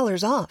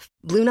 $50 off.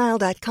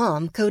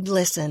 BlueNile.com, code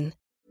LISTEN.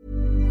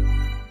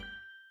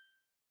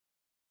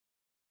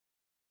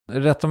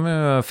 Rätt om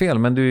jag har fel,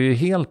 men du är ju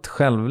helt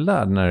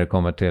självlärd när det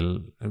kommer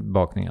till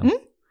bakningen.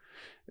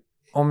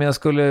 Om jag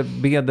skulle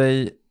be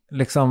dig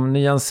liksom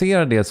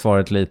nyansera det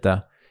svaret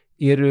lite.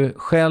 Är du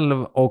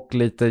själv och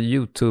lite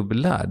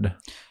YouTube-lärd?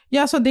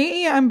 Ja, så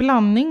det är en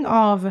blandning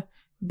av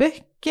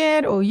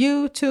böcker och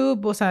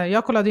YouTube och så här.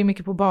 Jag kollade ju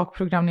mycket på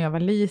bakprogram när jag var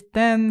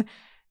liten.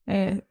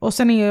 Och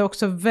sen är jag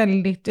också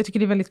jag tycker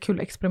det är väldigt kul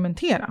att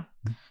experimentera.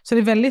 Så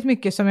det är väldigt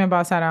mycket som jag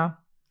bara så här,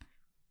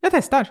 jag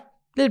testar.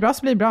 Blir det bra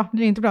så blir det bra.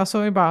 Blir det inte bra så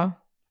är det bara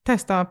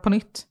testa på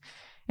nytt.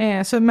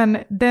 Men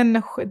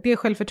det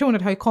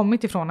självförtroendet har ju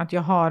kommit ifrån att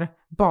jag har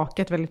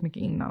bakat väldigt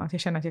mycket innan. Att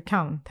jag känner att jag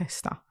kan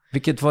testa.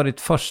 Vilket var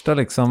ditt första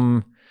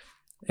liksom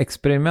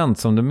experiment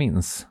som du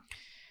minns?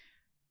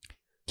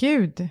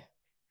 Gud.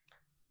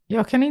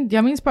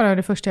 Jag minns bara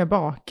det första jag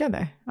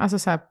bakade. Alltså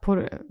så här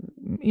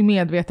i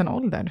medveten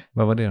ålder.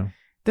 Vad var det då?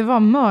 Det var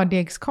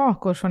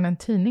mördegskakor från en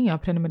tidning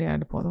jag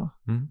prenumererade på då.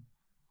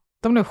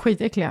 De blev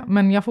skitäckliga,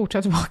 men jag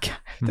fortsatte baka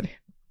efter det.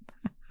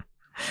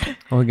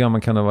 Och hur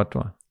gammal kan du ha varit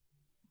då?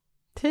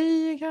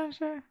 10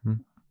 kanske.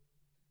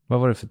 Vad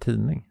var det för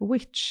tidning?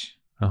 Witch.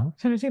 Aha.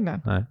 Känner du till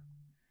den? Nej.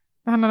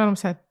 Det handlade om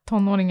så här,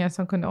 tonåringar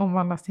som kunde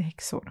omvandlas till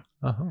häxor.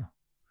 Aha.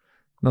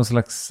 Någon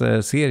slags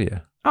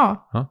serie?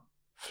 Ja.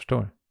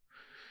 Förstår.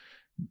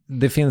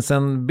 Det finns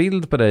en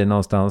bild på dig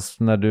någonstans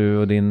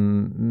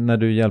när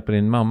du hjälper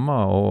din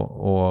mamma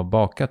och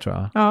baka, tror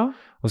jag. Ja.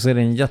 Och så är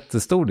det en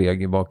jättestor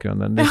deg i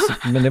bakgrunden.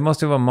 Men det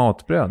måste ju vara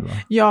matbröd, va?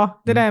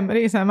 Ja, det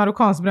är så här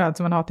marockanskt bröd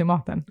som man har till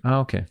maten.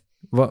 Okej.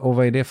 Och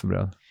vad är det för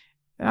bröd?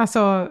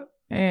 Alltså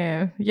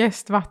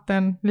jäst,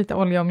 vatten, lite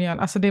olja och mjöl.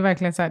 Alltså det är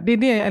verkligen så här, det är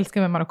det jag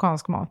älskar med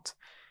marockansk mat.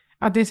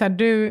 Att det är så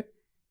här,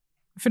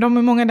 för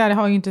många där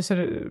har ju inte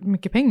så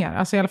mycket pengar.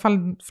 Alltså i alla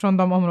fall från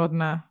de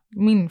områdena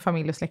min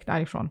familj och släkt är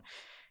ifrån.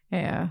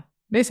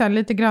 Det är så här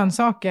lite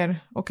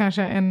grönsaker och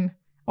kanske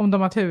om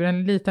de har tur,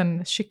 en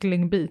liten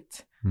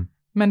kycklingbit.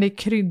 Men det är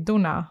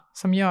kryddorna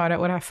som gör det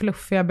och det här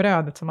fluffiga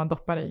brödet som man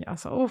doppar i.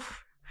 Alltså,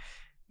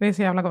 det är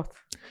så jävla gott.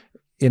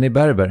 Är ni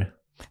berber?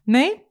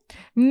 Nej,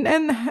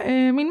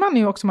 min man är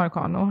ju också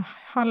marockan och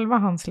halva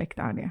hans släkt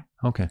är det.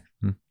 Okej.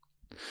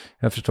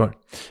 Jag förstår.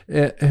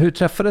 Hur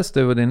träffades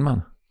du och din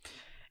man?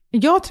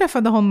 Jag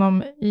träffade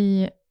honom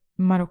i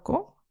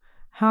Marocko.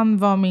 Han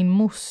var min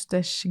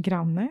mosters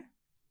granne.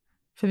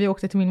 För vi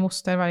åkte till min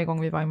moster varje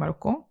gång vi var i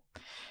Marocko.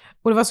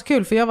 Och det var så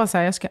kul för jag var så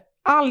här, jag ska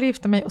aldrig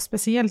gifta mig och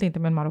speciellt inte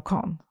med en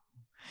marockan.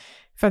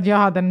 För att jag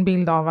hade en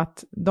bild av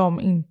att de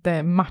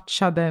inte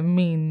matchade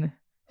min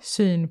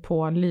syn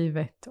på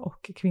livet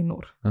och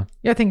kvinnor. Ja.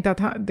 Jag tänkte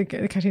att det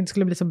kanske inte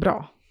skulle bli så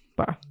bra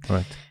bara.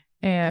 Right.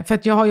 För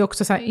att jag har ju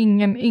också så här,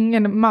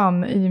 ingen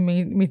man i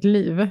mitt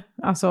liv,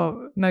 alltså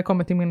när det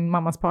kommer till min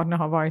mammas partner,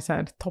 har varit så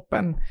här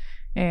toppen.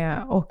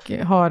 Och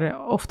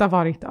har ofta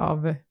varit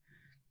av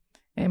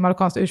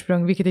marockanskt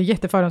ursprung, vilket är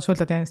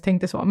jättefördomsfullt att jag ens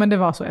tänkte så. Men det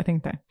var så jag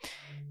tänkte.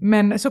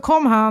 Men så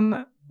kom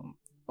han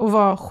och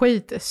var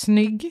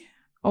skitsnygg.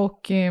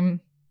 Och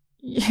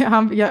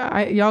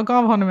jag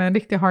gav honom en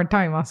riktig hard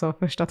time alltså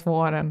första 2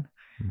 åren.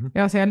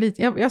 Jag sa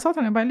till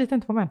honom, jag bara litar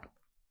inte på män.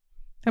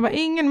 Jag bara,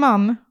 ingen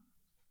man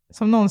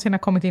som någonsin har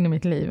kommit in i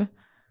mitt liv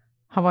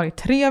har varit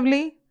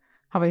trevlig,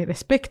 har varit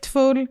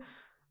respektfull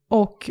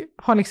och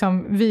har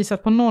liksom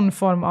visat på någon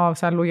form av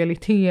så här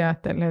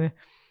lojalitet eller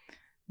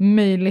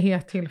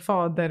möjlighet till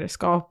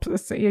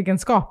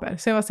faderskapsegenskaper.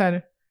 Så jag var så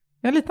här,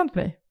 jag litar inte på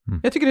dig.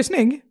 Jag tycker du är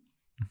snygg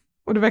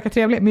och du verkar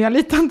trevlig, men jag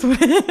litar inte på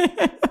dig.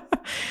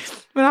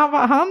 Men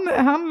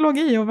han låg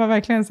i och var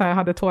verkligen så här,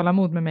 hade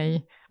tålamod med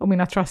mig och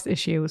mina trust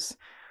issues.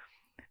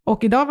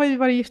 Och idag var vi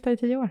bara gifta i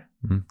 10 år.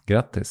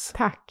 Grattis.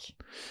 Tack.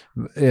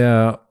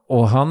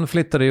 Och han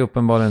flyttade ju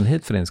uppenbarligen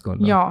hit för din skull.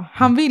 Då. Ja,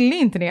 han ville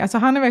inte det. Alltså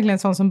han är verkligen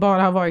sån som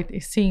bara har varit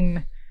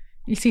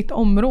i sitt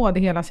område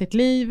hela sitt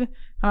liv.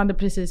 Han hade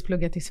precis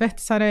pluggat till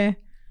svetsare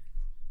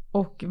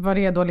och var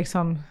redo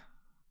liksom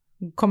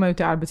komma ut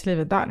i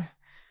arbetslivet där.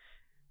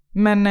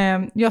 Men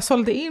jag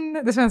sålde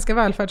in det svenska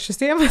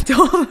välfärdssystemet till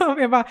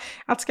honom. Jag bara,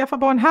 att skaffa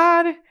barn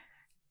här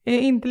är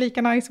inte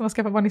lika nice som att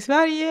skaffa barn i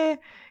Sverige.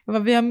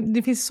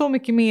 Det finns så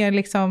mycket mer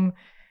liksom,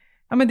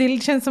 ja men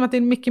det känns som att det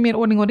är mycket mer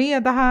ordning och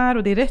reda här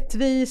och det är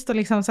rättvist och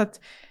liksom så att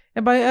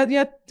jag bara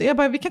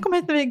vi kan komma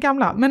hit när vi är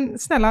gamla, men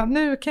snälla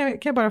nu kan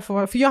jag bara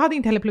få, för jag hade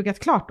inte heller pluggat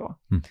klart då.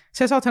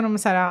 Så jag sa till honom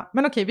så här,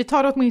 men okej, vi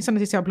tar det åtminstone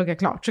tills jag pluggar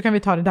klart så kan vi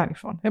ta det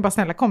därifrån. Jag bara,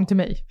 snälla kom till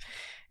mig.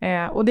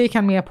 Och det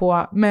kan med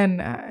på,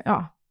 men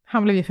ja,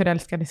 han blev ju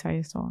förälskad i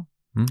Sverige så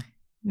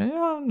nu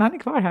är han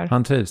kvar här.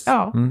 Han trivs?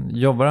 Ja.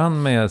 Jobbar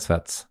han med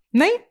svets?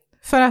 Nej,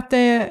 för att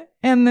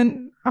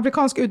en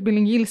afrikansk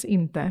utbildning gills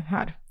inte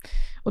här.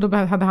 Och då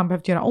hade han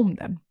behövt göra om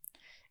den.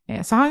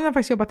 Så han har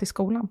faktiskt jobbat i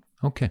skolan.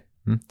 Okej.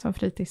 Som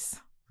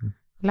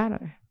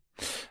fritidslärare.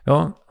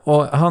 Ja,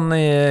 och han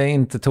är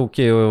inte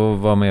tokig att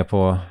vara med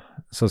på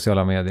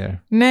sociala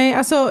medier? Nej,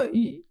 alltså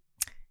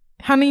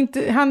han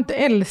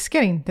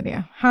älskar inte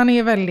det. Han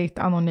är väldigt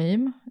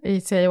anonym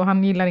i sig och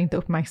han gillar inte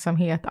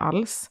uppmärksamhet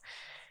alls.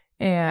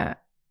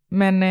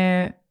 Men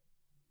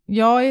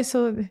jag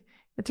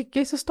tycker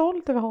jag är så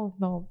stolt över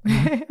honom.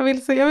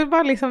 Jag vill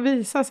bara liksom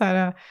visa så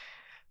här,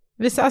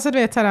 alltså du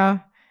vet så här,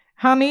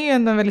 Han är ju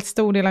en väldigt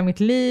stor del av mitt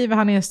liv.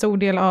 Han är en stor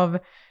del av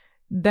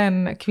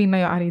den kvinna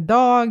jag är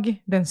idag.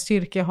 Den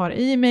styrka jag har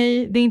i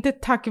mig. Det är inte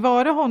tack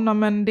vare honom,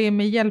 men det är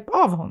med hjälp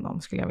av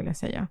honom skulle jag vilja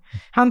säga.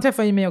 Han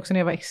träffade ju mig också när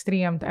jag var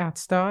extremt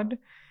ätstörd.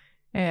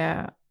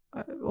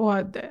 Och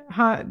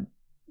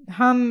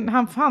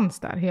han fanns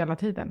där hela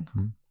tiden.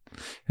 Mm.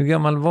 Hur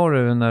gammal var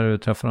du när du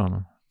träffade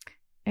honom?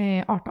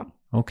 18.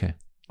 Okej.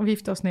 Och vi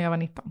gifte oss när jag var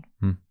 19.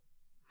 Mm.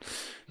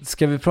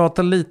 Ska vi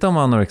prata lite om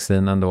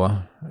anorexin ändå?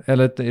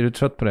 Eller är du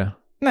trött på det?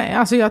 Nej,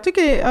 alltså jag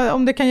tycker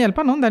om det kan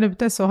hjälpa någon där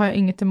ute så har jag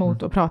inget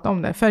emot att prata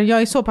om det. För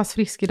jag är så pass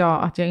frisk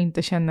idag att jag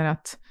inte känner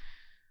att...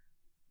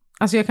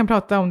 Alltså jag kan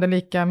prata om det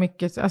lika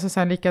mycket, alltså så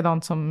här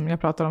likadant som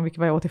jag pratar om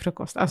vad jag åt till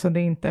frukost. Alltså det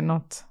är inte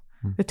något...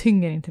 Det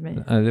tynger inte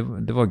mig.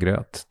 Det var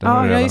gröt.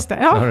 Just det.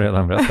 Ja. Det har du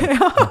redan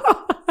berättat.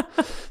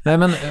 Nej,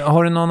 men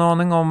har du någon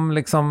aning om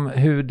liksom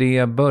hur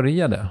det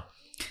började?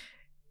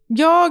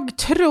 Jag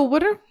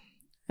tror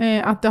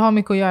att det har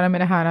mycket att göra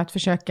med det här att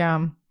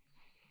försöka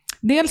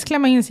dels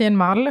klämma in sig i en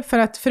mall. För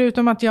att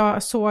förutom att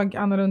jag såg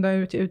annorlunda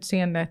ut i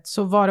utseendet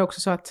så var det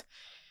också så att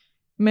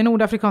med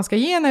nordafrikanska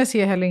gener ser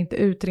jag heller inte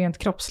ut rent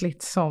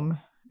kroppsligt som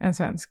en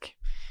svensk.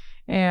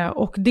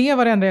 Och det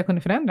var det enda jag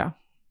kunde förändra. Mm.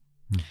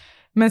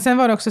 Men sen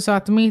var det också så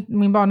att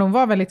min barndom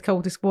var väldigt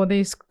kaotisk både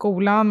i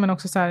skolan men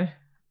också så här,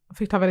 jag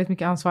fick ta väldigt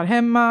mycket ansvar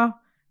hemma,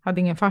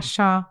 hade ingen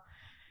farsa.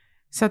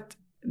 Så att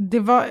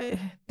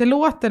det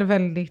låter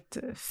väldigt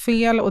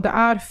fel och det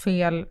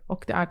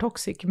är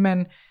toxic,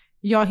 men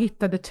jag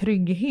hittade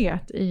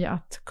trygghet i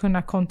att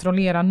kunna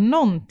kontrollera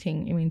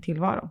någonting i min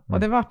tillvaro. Och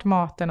det var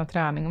maten och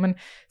träning, men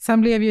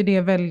sen blev ju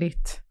det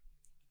väldigt,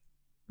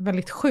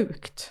 väldigt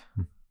sjukt.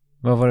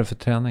 Vad var det för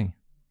träning?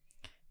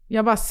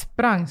 Jag bara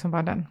sprang som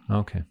bara den.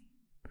 Okej.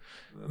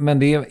 Men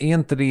det är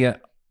inte det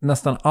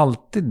nästan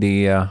alltid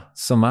det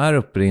som är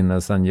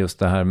upprinnelsen, just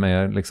det här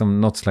med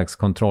liksom något slags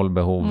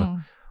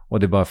kontrollbehov. Och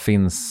det bara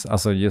finns,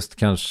 alltså just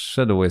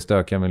kanske då i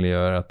stökiga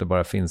miljöer, att det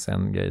bara finns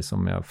en grej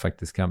som jag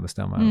faktiskt kan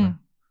bestämma över.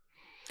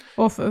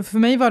 Och för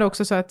mig var det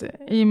också så att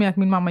i och med att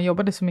min mamma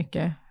jobbade så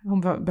mycket,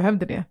 hon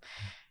behövde det,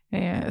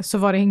 så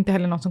var det inte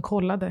heller någon som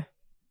kollade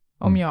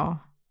om jag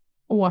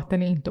åt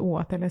eller inte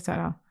åt. Eller så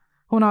här.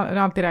 Hon har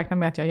alltid räknat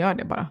med att jag gör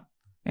det bara.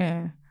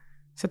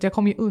 Så att jag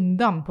kom ju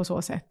undan på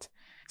så sätt.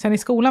 Sen i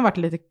skolan var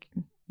det lite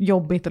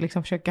jobbigt att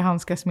liksom försöka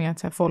handskas med att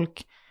så här,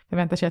 folk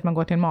förväntar sig att man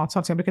går till en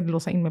matsal. Så jag brukade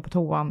låsa in mig på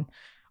toan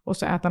och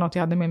så äta något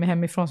jag hade med mig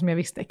hemifrån som jag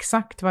visste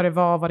exakt vad det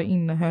var, vad det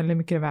innehöll, hur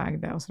mycket det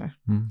vägde och sådär.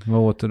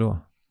 Vad åt du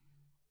då?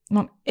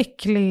 Någon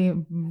äcklig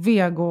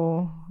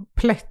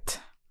vegoplätt.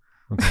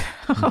 Okay.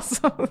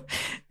 Alltså,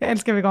 jag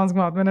älskar vegansk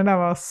mat, men den där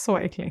var så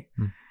äcklig.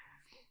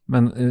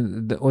 Men,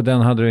 och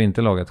den hade du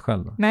inte lagat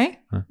själv då? Nej,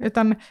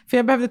 utan för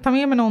jag behövde ta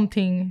med mig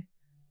någonting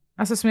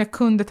alltså som jag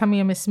kunde ta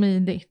med mig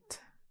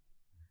smidigt.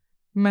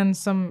 Men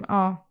som,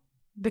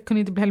 det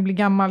kunde inte heller bli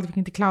gammalt, det fick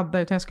inte kladda,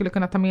 utan jag skulle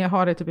kunna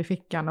ha det typ i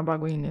fickan och bara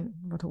gå in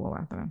på toa och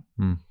äta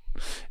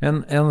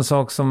den. En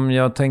sak som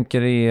jag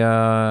tänker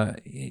är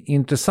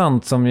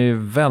intressant, som är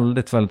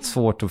väldigt, väldigt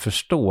svårt att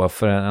förstå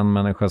för en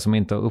människa som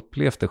inte har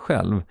upplevt det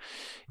själv.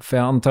 För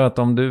jag antar att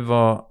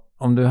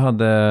om du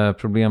hade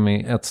problem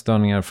med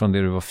ätstörningar från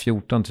det du var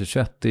 14 till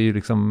 21, det är ju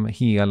liksom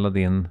hela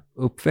din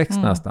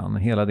uppväxt nästan,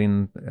 hela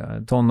din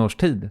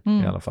tonårstid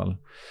i alla fall.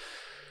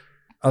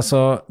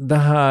 Alltså det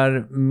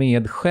här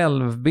med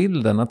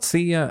självbilden, att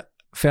se,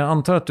 för jag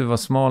antar att du var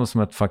smal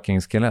som ett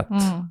fucking skelett.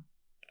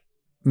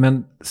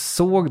 Men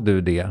såg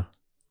du det?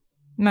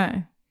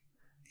 Nej.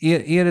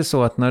 Är det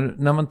så att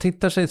när man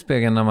tittar sig i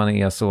spegeln när man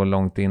är så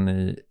långt in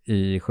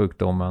i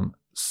sjukdomen,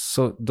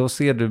 så då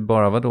ser du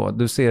bara vad då?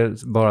 Du ser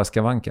bara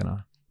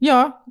skavankerna?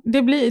 Ja,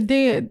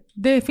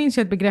 det finns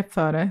ju ett begrepp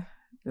för det.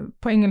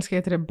 På engelska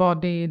heter det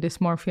body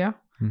dysmorphia.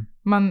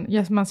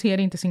 Man ser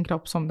inte sin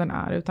kropp som den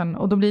är.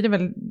 Och då blir det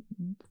väl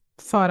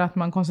för att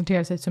man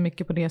koncentrerar sig så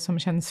mycket på det som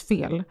känns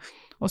fel.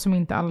 Och som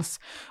inte alls...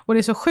 Och det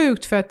är så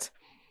sjukt för att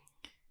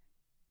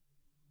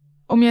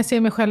om jag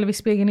ser mig själv i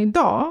spegeln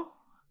idag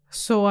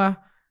så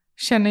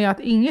känner jag att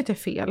inget är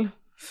fel.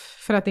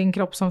 För att det är en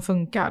kropp som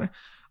funkar.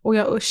 Och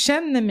jag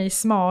känner mig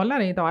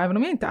smalare idag, även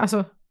om jag inte...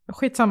 Alltså,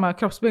 skitsamma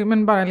kroppsbygg,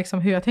 men bara liksom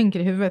hur jag tänker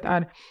i huvudet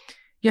är...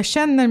 Jag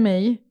känner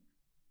mig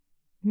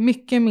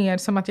mycket mer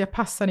som att jag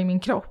passar i min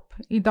kropp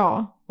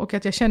idag. Och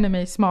att jag känner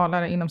mig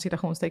smalare inom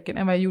citationstecken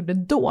än vad jag gjorde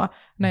då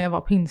när jag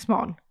var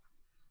pinsmal.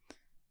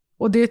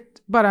 Och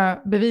det bara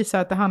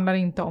bevisar att det handlar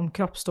inte om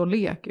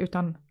kroppsstorlek,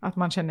 utan att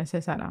man känner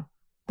sig så här: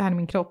 det här är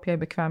min kropp, jag är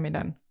bekväm i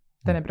den.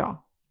 Den är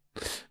bra.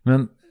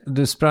 Men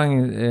du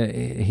sprang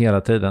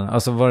hela tiden.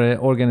 Alltså var det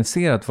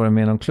organiserat? Var det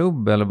med någon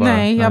klubb? Eller bara?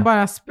 Nej, jag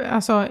bara...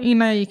 Alltså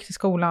innan jag gick till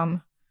skolan,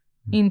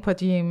 in på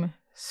ett gym,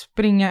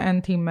 springa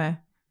 1 timme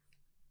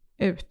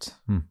ut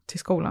till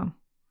skolan.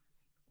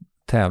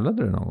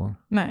 Tävlade du någon gång?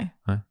 Nej.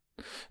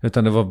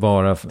 Utan det var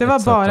bara... Det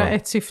var bara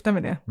ett syfte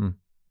med det.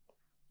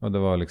 Och det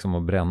var liksom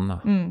att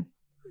bränna.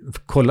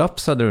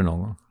 Kollapsade du någon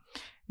gång?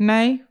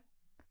 Nej.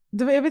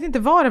 Jag vet inte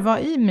vad det var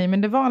i mig,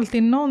 men det var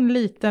alltid någon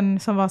liten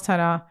som var så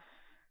här...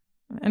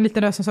 En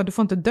liten röst som sa, du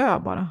får inte dö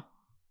bara.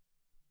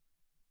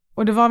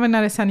 Och det var väl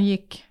när det sen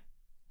gick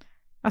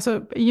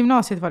Alltså i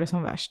gymnasiet var det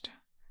som värst.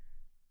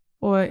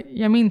 Och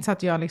jag minns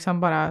att jag liksom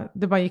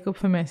det bara gick upp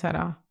för mig så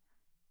här,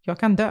 jag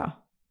kan dö.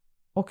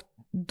 Och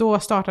då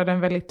startade en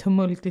väldigt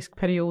tumultisk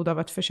period av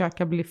att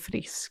försöka bli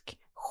frisk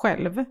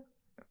själv.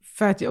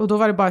 Och då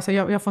var det bara så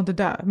här, jag får inte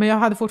dö. Men jag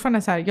hade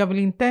fortfarande så här, jag vill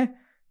inte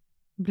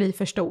bli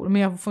för stor,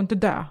 men jag får inte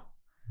dö.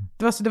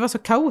 Det var så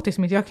kaotiskt.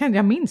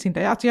 Jag minns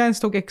inte. Att jag ens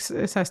stod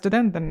så här,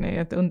 studenten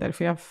är ett under,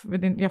 för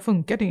jag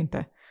funkade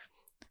inte.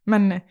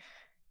 Men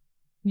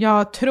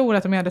jag tror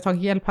att om jag hade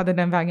tagit hjälp hade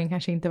den vägen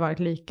kanske inte varit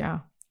lika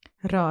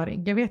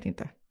rörig. Jag vet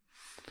inte.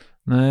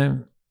 Nej,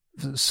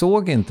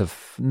 såg inte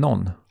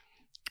någon?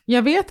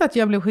 Jag vet att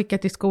jag blev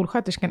skickad till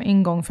skolsköterskan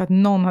en gång för att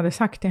någon hade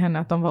sagt till henne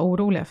att de var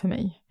oroliga för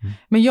mig.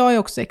 Men jag är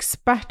också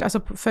expert,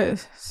 alltså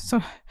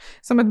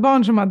som ett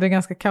barn som hade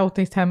ganska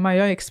kaotiskt hemma,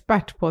 jag är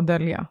expert på att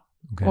dölja.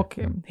 Okay. Och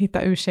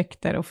hitta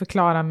ursäkter och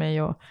förklara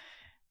mig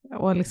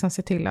och liksom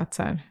se till att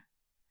så här,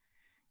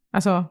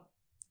 alltså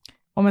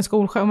om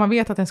man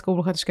vet att en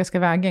skolsköterska ska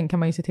vägen kan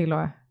man ju se till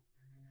att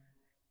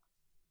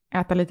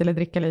äta lite eller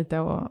dricka lite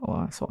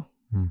och så.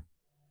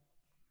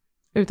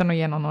 Utan att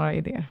ge några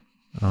idéer.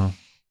 Ja.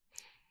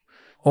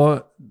 Och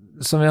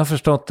som jag har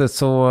förstått det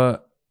så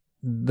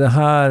det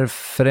här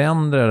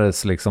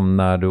förändrades liksom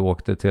när du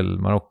åkte till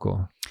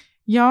Marocko?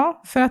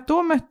 Ja, för att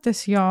då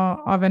möttes jag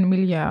av en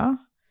miljö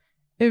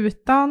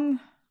utan...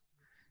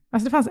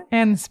 Alltså det fanns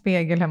en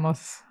spegel hemma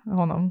hos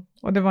honom.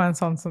 Och det var en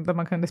sån där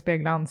man kunde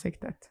spegla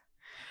ansiktet.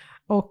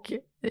 Och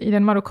i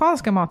den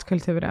marockanska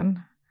matkulturen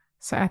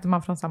så äter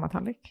man från samma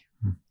tallrik.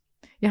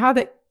 Jag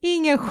hade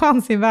ingen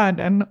chans i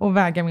världen att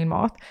väga min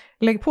mat.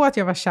 Lägg på att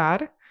jag var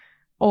kär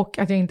och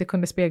att jag inte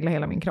kunde spegla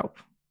hela min kropp.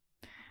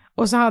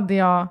 Och så hade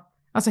jag...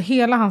 Alltså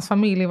hela hans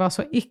familj var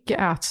så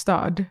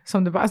icke-ätstörd.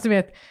 Som du bara... Alltså du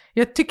vet,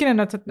 jag tycker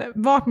ändå att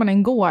vart man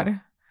än går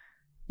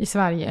i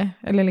Sverige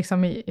eller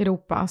liksom i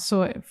Europa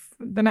så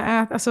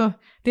alltså,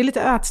 det är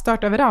lite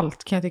ätstört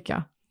överallt kan jag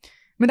tycka.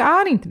 Men det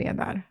är inte det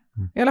där.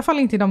 I alla fall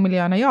inte i de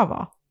miljöerna jag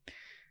var.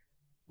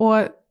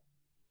 Och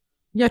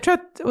jag tror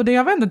att,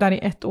 jag var ändå där i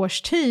 1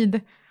 års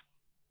tid.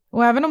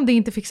 Och även om det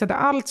inte fixade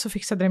allt så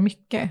fixade det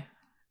mycket.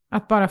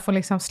 Att bara få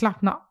liksom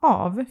slappna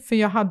av. För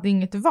jag hade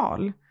inget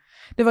val.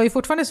 Det var ju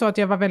fortfarande så att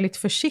jag var väldigt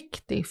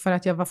försiktig för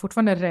att jag var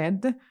fortfarande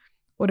rädd.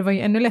 Och det var ju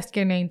ännu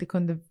läskigare när jag inte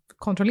kunde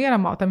kontrollera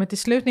maten. Men till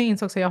slut när jag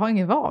insåg att jag har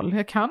ingen val.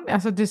 Jag kan,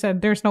 alltså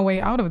there's no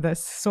way out of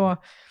this.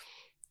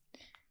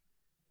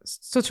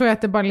 Så tror jag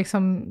att det bara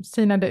liksom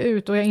sinade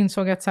ut. Och jag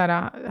insåg att så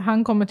här,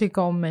 han kommer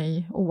tycka om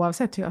mig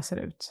oavsett hur jag ser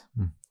ut.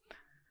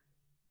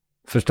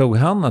 Förstod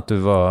han att du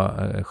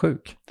var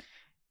sjuk?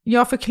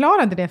 Jag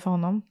förklarade det för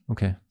honom.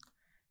 Okej.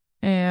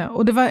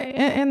 Och det var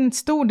en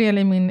stor del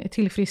i min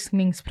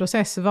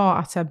tillfriskningsprocess var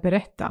att så här,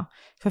 berätta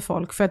för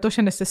folk. För att då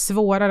kändes det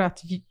svårare att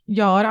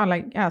göra alla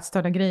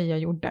ätstörda grejer jag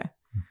gjorde.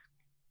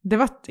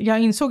 Jag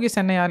insåg ju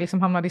sen när jag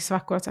liksom hamnade i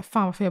svackor att så här,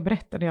 fan varför jag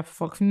berättade det för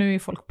folk. För nu är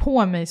folk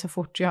på mig så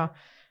fort jag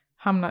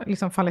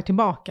faller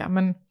tillbaka.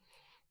 Men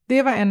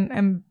det var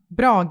en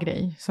bra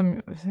grej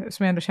som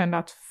jag ändå kände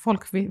att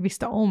folk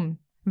visste om.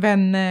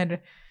 Vänner,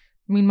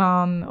 min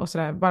man och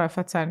sådär. Bara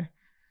för att så här...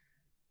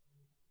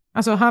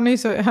 Alltså han är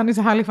så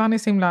härlig för han är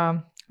så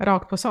himla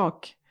rakt på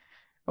sak.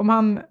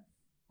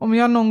 Om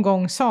jag någon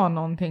gång sa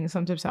någonting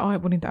som typ såhär,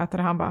 jag borde inte äta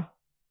det, han bara,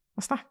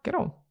 vad snackar du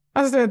om?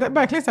 Alltså det är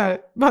verkligen såhär,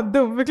 bara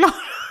dubbelklar.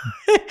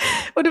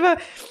 Och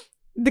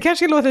det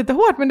kanske låter lite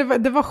hårt,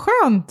 men det var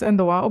skönt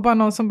ändå. Och bara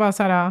någon som bara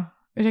såhär,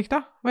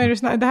 ursäkta, vad är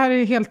det det här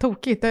är helt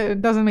tokigt, it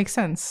doesn't make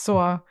sense.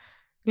 Så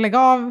lägg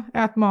av,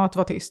 ät mat,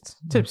 var tyst.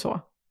 Typ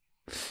så.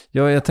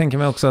 Ja, jag tänker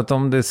mig också att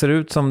om det ser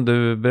ut som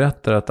du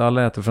berättar att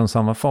alla äter från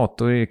samma fat,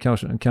 då är det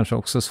kanske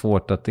också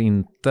svårt att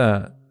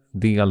inte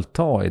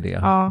delta i det.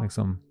 Ja,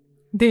 liksom.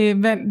 Det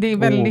är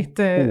väldigt...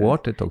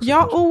 oartigt också.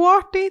 Ja, kanske.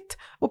 Oartigt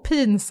och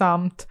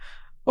pinsamt.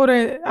 Och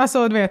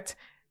alltså du vet,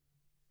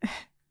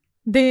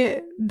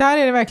 där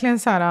är det verkligen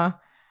så här,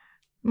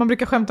 man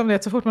brukar skämta om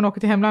det, så fort man åker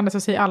till hemlandet så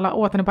säger alla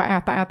åt en bara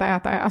äta.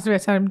 Alltså du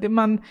vet, så här,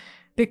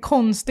 det är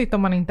konstigt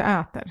om man inte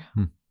äter.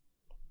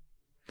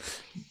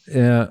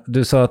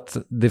 Du sa att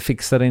det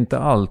fixade inte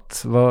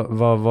allt.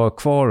 Vad var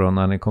kvar då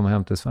när ni kom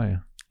hem till Sverige?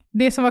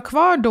 Det som var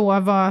kvar då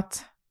var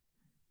att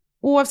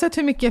oavsett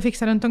hur mycket jag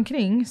fixar runt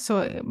omkring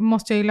så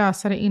måste jag ju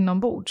lösa det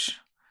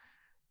inombords.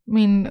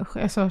 Min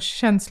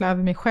känsla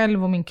över mig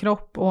själv och min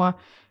kropp och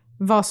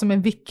vad som är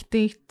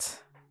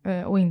viktigt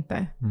och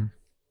inte.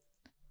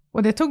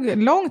 Och det tog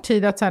lång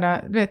tid att så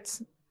här, du vet,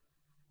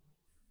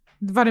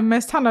 vad det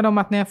mest handlade om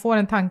att när jag får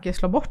en tanke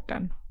slå bort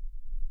den.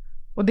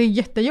 Och det är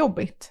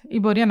jättejobbigt i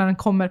början när den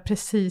kommer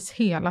precis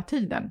hela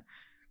tiden.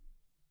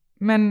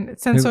 Men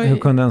sen hur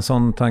kunde en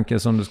sån tanke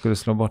som du skulle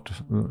slå bort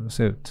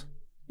se ut?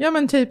 Ja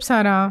men typ så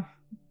här,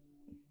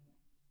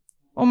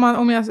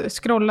 om jag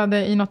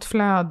scrollade i något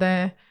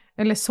flöde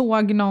eller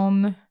såg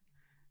någon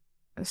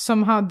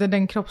som hade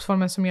den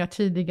kroppsformen som jag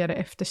tidigare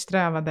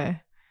eftersträvade,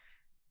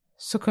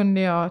 så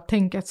kunde jag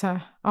tänka att så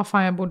här,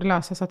 fan jag borde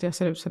lösa så att jag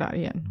ser ut så där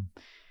igen.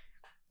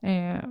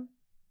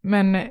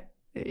 Men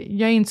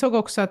jag insåg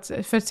också att,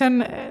 för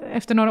sen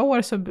efter några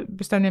år så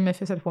bestämde jag mig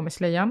för att sätta på mig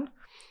slöjan.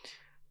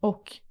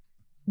 Och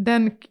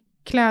den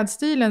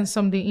klädstilen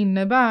som det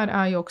innebär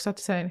är ju också att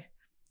så här,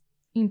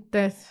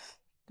 inte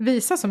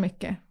visa så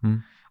mycket.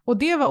 Och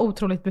det var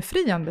otroligt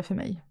befriande för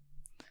mig.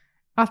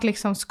 Att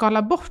liksom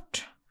skala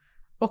bort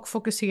och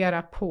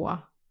fokusera på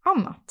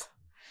annat.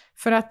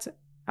 För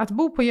att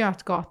bo på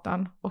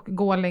Götgatan och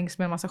gå längs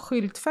med en massa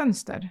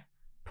skyltfönster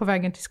på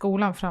vägen till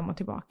skolan fram och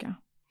tillbaka.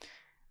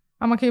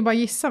 Ja, man kan ju bara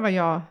gissa vad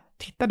jag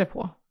tittade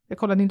på. Jag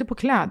kollade inte på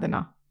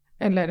kläderna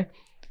eller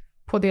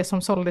på det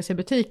som såldes i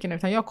butiken,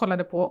 utan jag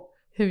kollade på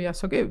hur jag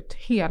såg ut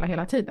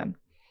hela tiden.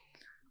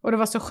 Och det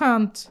var så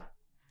skönt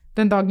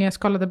den dagen jag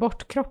skalade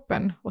bort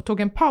kroppen och tog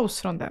en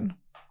paus från den.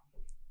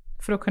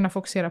 För att kunna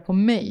fokusera på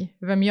mig,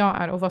 vem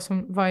jag är och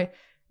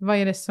vad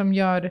är det som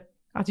gör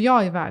att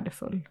jag är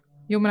värdefull.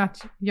 Jo, men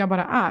att jag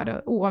bara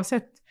är,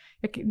 oavsett.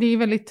 Det är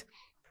väldigt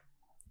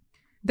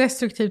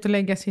destruktivt att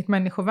lägga sitt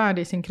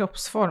människovärde i sin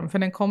kroppsform, för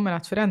den kommer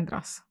att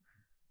förändras.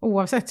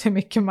 Oavsett hur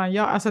mycket man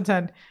gör, alltså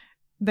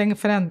den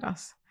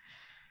förändras.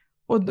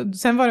 Och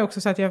sen var det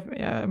också så att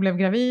jag blev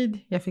gravid,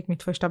 jag fick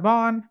mitt första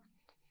barn.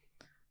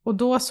 Och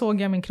då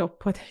såg jag min kropp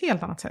på ett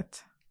helt annat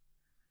sätt.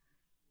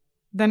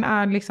 Den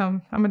är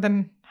liksom,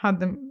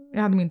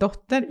 jag hade min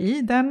dotter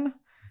i den.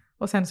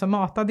 Och sen så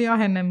matade jag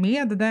henne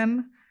med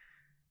den.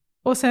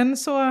 Och sen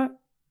så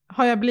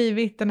har jag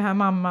blivit den här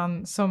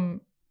mamman som,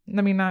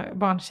 när mina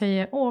barn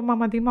säger, åh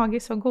mamma, din mage är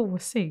så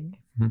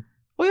gosig.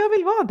 Och jag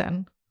vill vara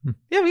den.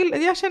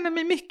 Jag känner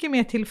mig mycket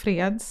mer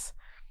tillfreds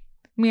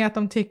med att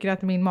de tycker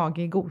att min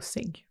mage är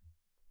gosig.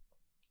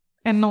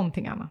 Än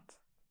någonting annat.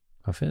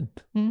 Vad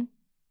fint.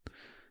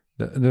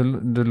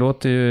 Du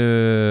låter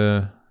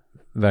ju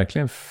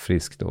verkligen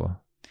frisk då,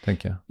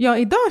 tänker jag. Ja,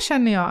 idag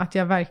känner jag att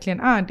jag verkligen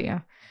är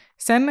det.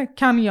 Sen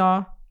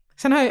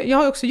har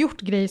jag också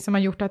gjort grejer som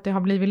har gjort att det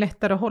har blivit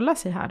lättare att hålla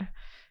sig här.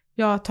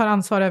 Jag tar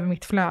ansvar över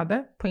mitt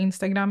flöde på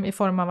Instagram i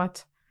form av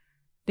att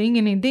det är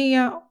ingen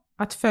idé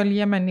att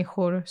följa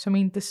människor som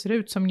inte ser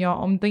ut som jag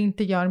om det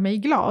inte gör mig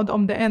glad.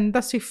 Om det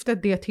enda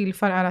syftet det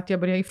tillför är att jag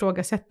börjar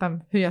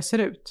ifrågasätta hur jag ser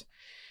ut.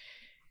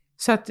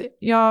 Så att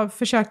jag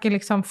försöker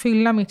liksom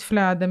fylla mitt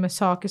flöde med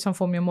saker som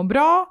får mig att må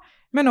bra.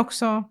 Men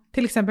också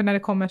till exempel när det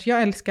kommer till,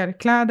 jag älskar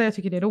kläder, jag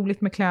tycker det är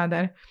roligt med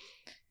kläder.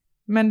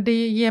 Men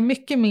det ger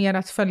mycket mer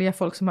att följa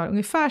folk som har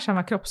ungefär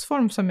samma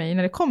kroppsform som mig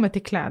när det kommer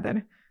till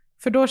kläder.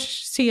 För då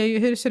ser jag ju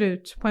hur det ser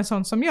ut på en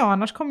sån som jag.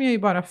 Annars kommer jag ju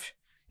bara,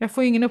 jag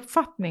får ju ingen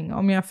uppfattning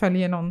om jag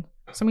följer någon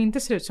som inte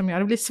ser ut som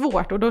jag. Det blir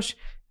svårt och då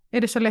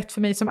är det så lätt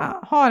för mig som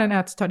har en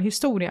ätstörd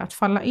historia att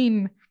falla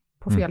in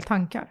på fel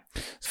tankar.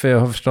 För jag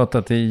har förstått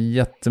att det är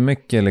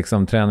jättemycket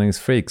liksom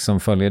träningsfreaks som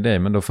följer dig,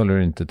 men då följer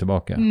du inte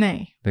tillbaka.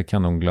 Nej. Det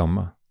kan de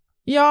glömma.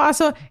 Ja,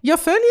 alltså jag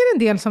följer en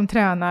del som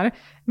tränar,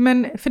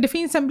 men för det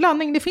finns en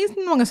blandning. Det finns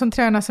många som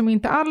tränar som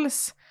inte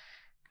alls...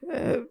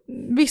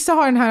 vissa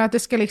har den här att det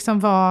ska liksom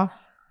vara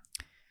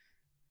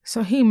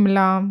så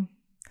himla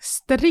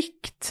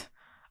strikt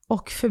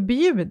och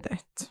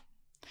förbjudet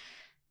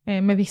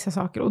med vissa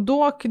saker.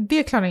 Och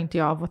det klarar inte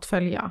jag av att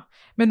följa.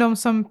 Men de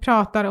som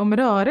pratar om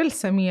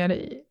rörelse mer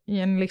i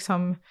en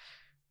liksom...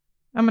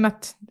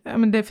 att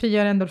det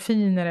frigör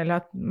endorfiner eller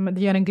att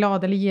det gör en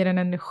glad eller ger en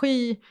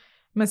energi,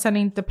 men sen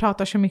inte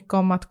pratar så mycket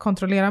om att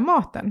kontrollera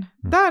maten.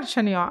 Där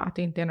känner jag att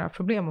det inte är några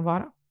problem att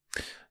vara.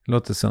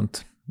 Låter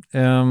sunt.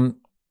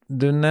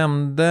 Du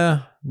nämnde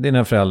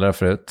dina föräldrar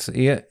förut.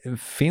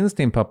 Finns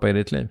din pappa i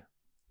ditt liv?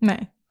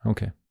 Nej.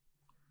 Okej.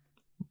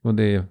 Och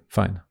det är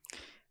fine?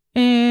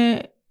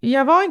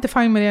 Jag var inte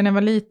fine med det när jag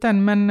var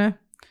liten, men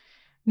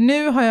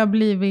nu har jag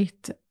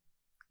blivit...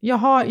 Jag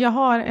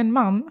har en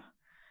man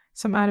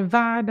som är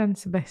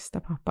världens bästa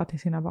pappa till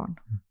sina barn.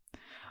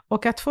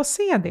 Och att få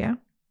se det,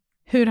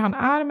 hur han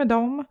är med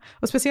dem,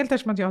 och speciellt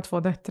eftersom att jag har 2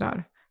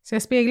 döttrar. Så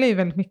jag speglar ju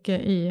väldigt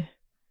mycket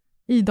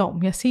i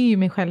dem. Jag ser ju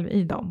mig själv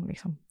i dem.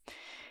 Liksom.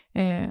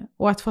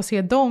 Och att få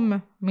se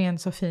dem med en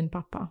så fin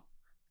pappa.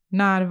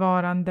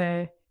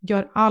 Närvarande,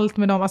 gör allt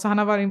med dem. Alltså han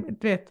har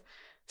varit, du vet,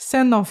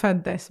 sen de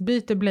föddes,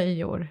 byter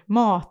blöjor,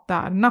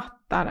 matar,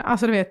 nattar.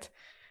 Alltså du vet,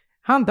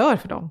 han dör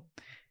för dem.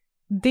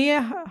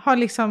 Det har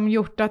liksom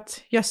gjort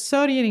att jag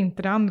sörjer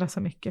inte det andra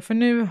så mycket. För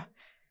nu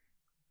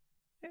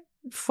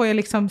får jag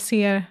liksom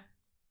se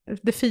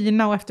det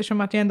fina, och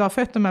eftersom att jag ändå har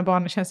fött de här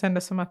barnen känns det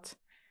ändå som att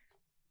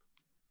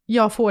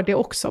jag får det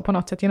också på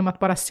något sätt genom att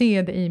bara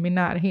se det i min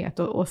närhet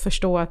och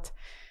förstå att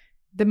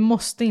det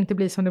måste inte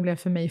bli som det blev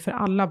för mig för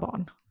alla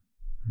barn.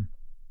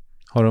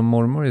 Har de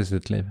mormor i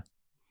sitt liv?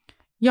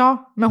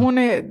 Ja, men hon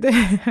är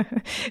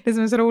det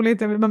som är så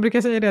roligt, man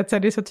brukar säga det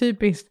att det är så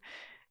typiskt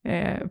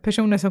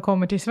personer som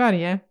kommer till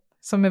Sverige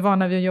som är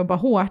vana vid att jobba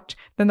hårt,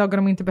 den dagen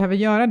de inte behöver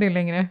göra det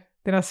längre,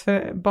 deras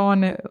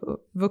barn är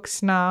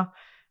vuxna,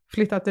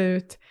 flyttat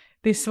ut,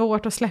 det är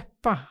svårt att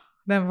släppa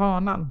den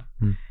vanan.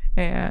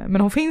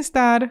 Men hon finns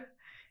där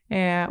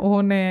och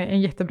hon är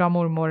en jättebra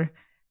mormor,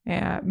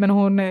 men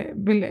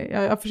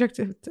jag har försökt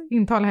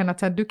intala henne att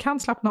så här, du kan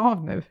slappna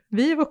av nu,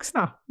 vi är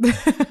vuxna.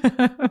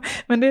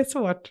 Men det är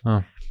svårt.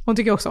 Ja. Hon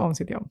tycker också om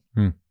sitt jobb.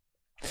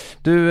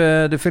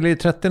 Du fyller ju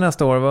 30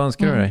 nästa år, vad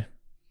önskar du dig?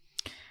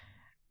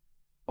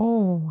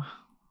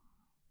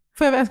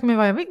 Får jag önska mig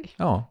vad jag vill?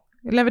 Ja.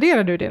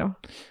 Levererar du det då?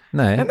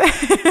 Nej.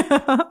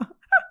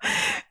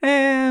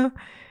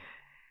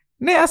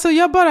 Nej, alltså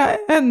jag bara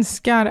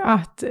önskar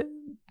att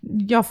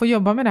jag får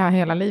jobba med det här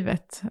hela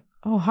livet.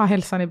 Och ha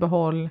hälsan i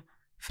behåll,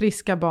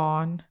 friska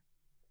barn,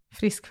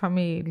 frisk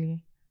familj.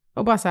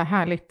 Och bara så här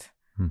härligt.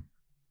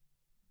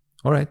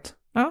 All right.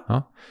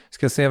 Ja.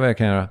 Ska se vad jag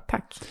kan göra.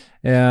 Tack.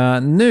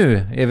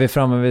 Nu är vi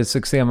framme vid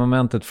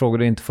succémomentet, frågor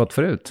du inte fått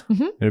förut.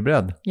 Är du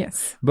beredd?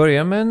 Yes.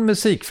 Börja med en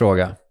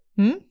musikfråga.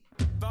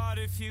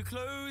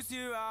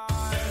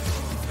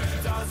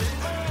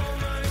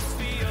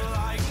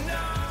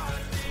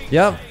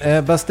 Ja,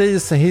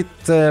 Bastilles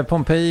hit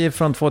Pompeji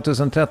från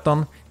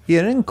 2013.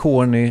 Är den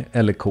corny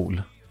eller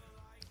cool?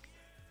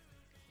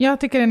 Jag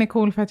tycker den är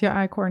cool för att jag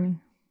är corny.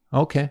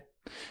 Okej.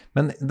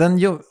 Men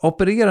den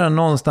opererar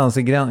någonstans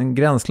i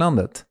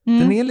gränslandet.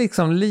 Den är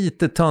liksom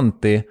lite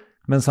töntig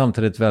men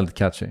samtidigt väldigt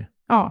catchy.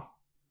 Ja.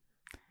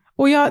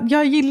 Och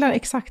jag gillar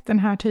exakt den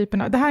här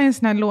typen av... Det här är en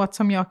sån här låt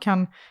som jag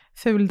kan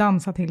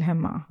fuldansa till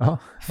hemma. Ja,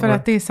 för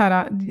att det är så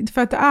här,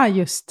 för att det är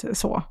just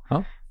så.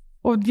 Ja.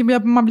 Och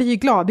man blir ju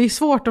glad. Det är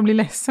svårt att bli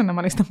ledsen när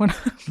man lyssnar på den.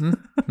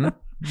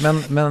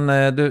 Men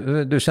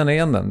du känner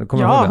igen den? Du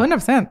kommer ja, ihåg den?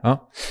 100%.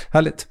 Ja,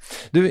 härligt.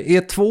 Du,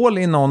 är tvål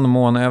i någon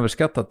mån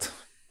överskattat?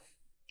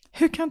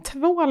 Hur kan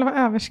tvål vara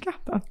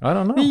överskattat? I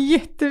don't know. Det är en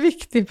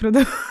jätteviktig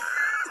produkt.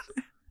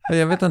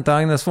 Jag vet inte,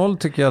 Agnes Wold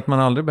tycker att man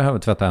aldrig behöver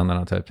tvätta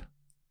händerna typ.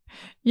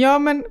 Ja,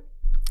 men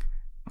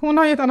hon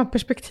har ju ett annat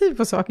perspektiv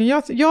på saken.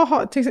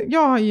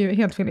 Jag har ju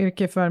helt fel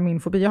yrke för min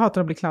fobi. Jag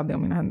hatar att bli kladdig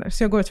om mina händer.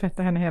 Så jag går och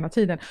tvättar henne hela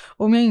tiden.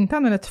 Och om jag inte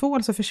använder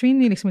tvål så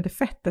försvinner ju liksom inte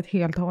fettet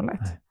helt och hållet.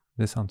 Nej,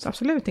 det är sant. Så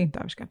absolut inte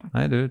överskattat.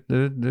 Nej,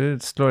 du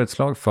slår ett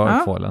slag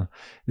för tvålen.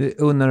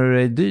 Unnar du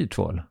dig dyr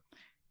tvål?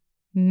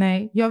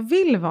 Nej, jag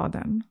vill vara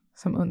den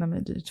som unnar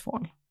mig dyr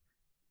tvål.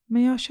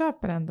 Men jag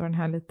köper ändå den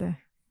här lite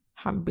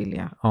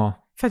halvbilliga.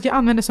 Ja. För att jag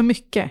använder så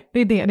mycket. Det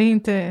är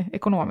inte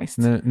ekonomiskt.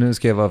 Nu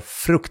ska jag vara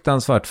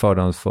fruktansvärt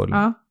fördomsfull.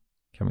 Ja.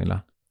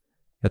 Camilla.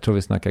 Jag tror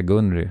vi snackar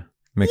Gunry.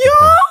 Ja!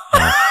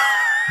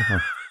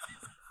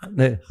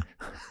 Det.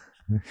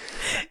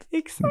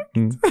 Exakt.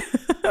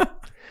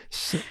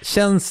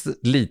 Känns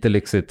lite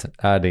lyxigt,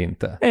 är det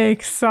inte.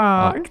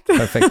 Exakt. Ja,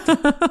 perfekt.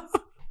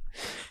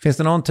 Finns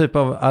det någon typ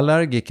av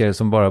allergiker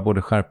som bara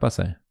borde skärpa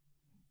sig?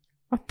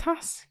 Vad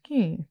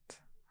taskigt.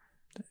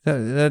 Det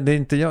är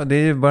inte jag, det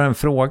är ju bara en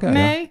fråga.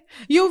 Nej.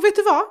 Ja. Jo, vet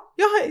du vad?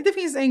 Det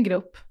finns en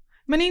grupp.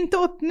 Men inte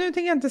nu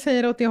tänker jag inte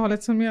säga det åt det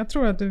hållet som jag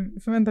tror att du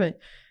förväntar dig.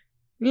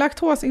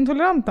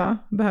 Laktosintoleranta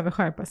behöver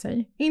skärpa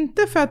sig.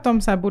 Inte för att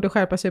de så här borde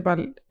skärpa sig och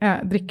bara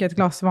dricka ett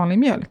glas vanlig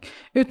mjölk.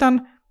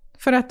 Utan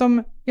för att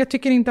jag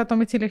tycker inte att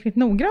de är tillräckligt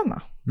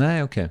noggranna.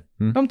 Nej, okej.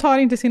 Okay. De tar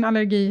inte sin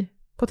allergi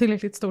på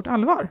tillräckligt stort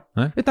allvar.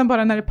 Nej. Utan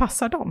bara när det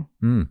passar dem.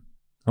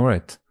 All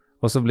right.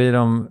 Och så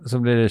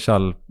blir det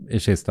kall i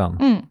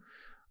kistan.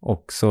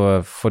 Och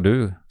så får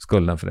du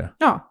skulden för det.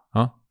 Ja.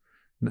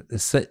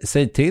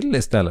 Säg till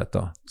istället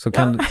då. Så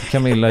kan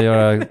Camilla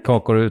göra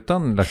kakor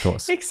utan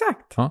laktos.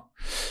 Exakt. Ja.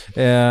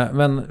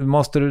 Men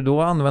måste du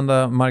då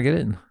använda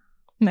margarin?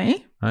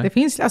 Nej. Det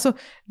finns alltså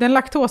den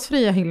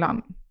laktosfria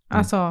hyllan.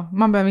 Alltså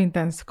man behöver inte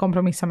ens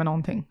kompromissa med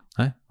någonting.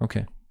 Nej,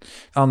 okej.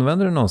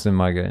 Använder du någonsin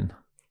margarin?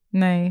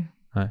 Nej.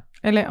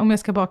 Eller om jag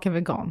ska baka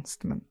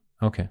veganskt.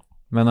 Okej.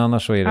 Men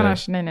annars så är det...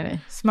 Annars,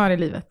 nej. Smör i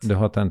livet. Du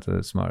hatar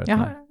inte smöret?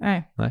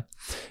 Nej.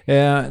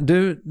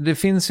 Det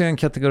finns ju en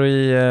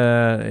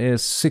kategori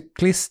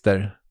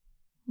cyklister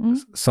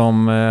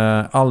som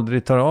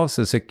aldrig tar av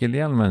sig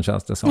cykelhjälmen,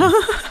 känns det som.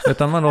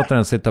 Utan man låter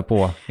den sitta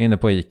på inne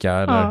på ICA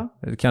eller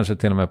kanske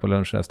till och med på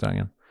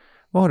lunchrestaurangen.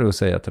 Vad har du att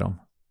säga till dem?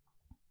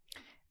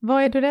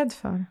 Vad är du rädd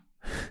för?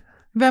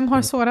 Vem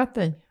har sårat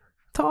dig?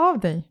 Ta av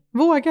dig.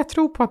 Våga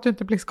tro på att du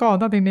inte blir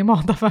skadad in i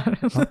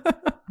mataffären.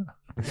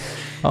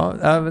 Ja,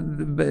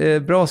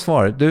 bra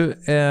svar. Du,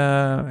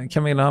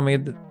 Camilla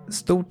Hamid,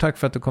 stort tack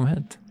för att du kom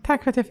hit.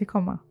 Tack för att jag fick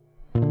komma.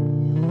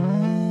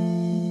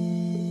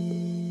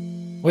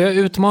 Och jag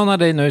utmanar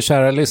dig nu,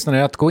 kära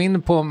lyssnare, att gå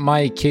in på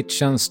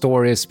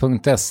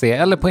mykitchenstories.se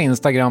eller på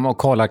Instagram och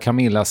kolla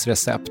Camillas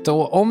recept.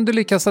 Och om du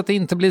lyckas att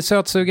inte bli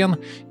sötsugen,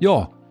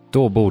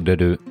 då borde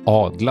du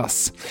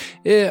adlas.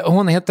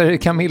 Hon heter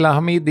Camilla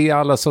Hamid i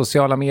alla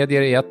sociala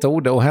medier i ett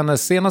ord och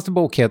hennes senaste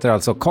bok heter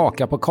alltså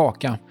Kaka på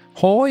kaka.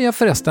 Har jag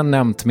förresten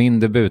nämnt min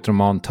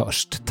debutroman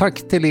Törst?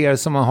 Tack till er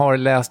som har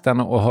läst den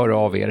och hör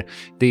av er.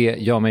 Det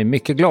gör mig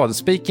mycket glad.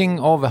 Speaking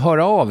av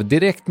höra av,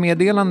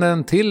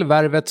 direktmeddelanden till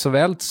Värvet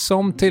såväl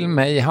som till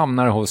mig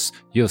hamnar hos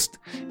just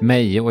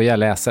mig och jag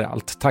läser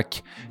allt.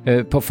 Tack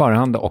på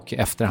förhand och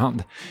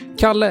efterhand.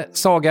 Kalle,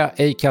 Saga,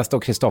 Acast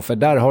och Kristoffer,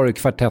 där har du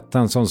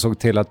kvartetten som såg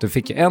till att du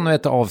fick ännu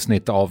ett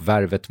avsnitt av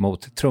Värvet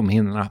mot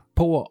trumhinnorna.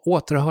 På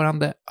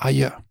återhörande,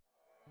 adjö.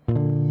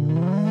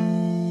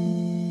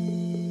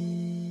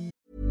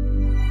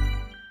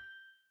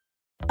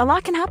 A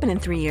lot can happen in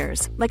 3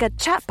 years, like a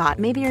chatbot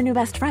may be your new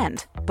best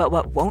friend. But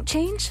what won't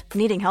change?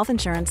 Needing health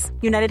insurance.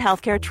 United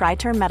Healthcare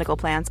Tri-Term Medical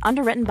Plans,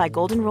 underwritten by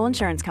Golden Rule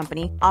Insurance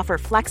Company, offer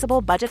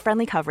flexible,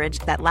 budget-friendly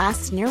coverage that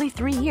lasts nearly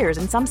 3 years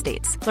in some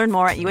states. Learn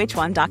more at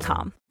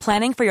uh1.com.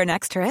 Planning for your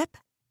next trip?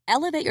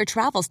 Elevate your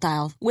travel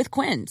style with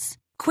Quince.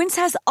 Quince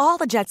has all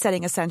the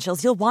jet-setting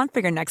essentials you'll want for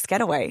your next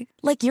getaway,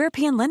 like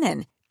European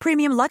linen,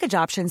 premium luggage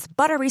options,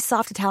 buttery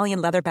soft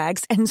Italian leather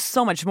bags, and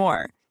so much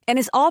more. And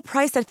is all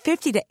priced at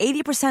 50 to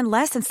 80%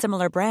 less than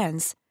similar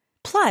brands.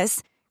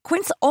 Plus,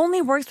 Quince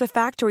only works with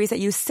factories that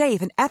use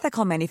safe and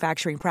ethical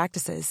manufacturing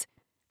practices.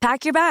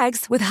 Pack your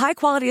bags with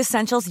high-quality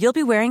essentials you'll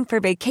be wearing for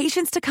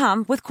vacations to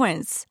come with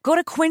Quince. Go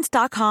to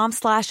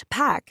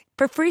quince.com/pack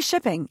for free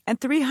shipping and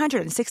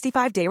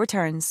 365-day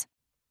returns.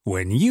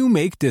 When you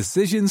make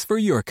decisions for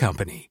your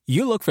company,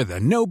 you look for the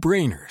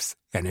no-brainers.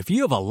 And if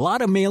you have a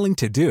lot of mailing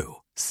to do,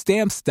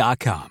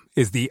 Stamps.com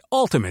is the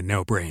ultimate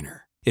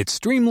no-brainer. It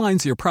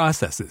streamlines your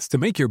processes to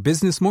make your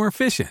business more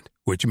efficient,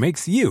 which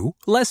makes you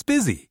less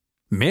busy.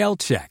 Mail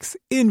checks,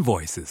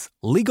 invoices,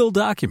 legal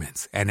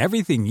documents, and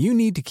everything you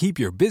need to keep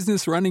your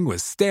business running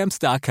with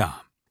Stamps.com.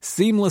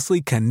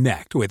 Seamlessly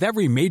connect with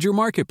every major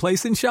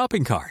marketplace and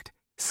shopping cart.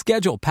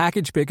 Schedule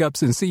package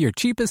pickups and see your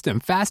cheapest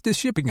and fastest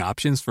shipping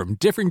options from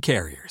different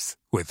carriers,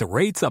 with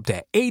rates up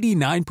to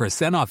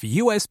 89% off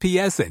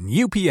USPS and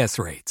UPS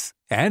rates.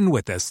 And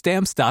with the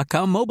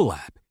Stamps.com mobile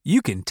app,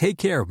 you can take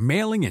care of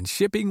mailing and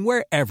shipping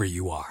wherever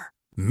you are.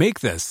 Make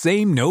the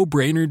same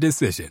no-brainer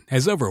decision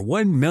as over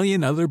 1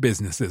 million other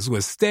businesses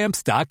with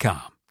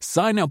Stamps.com.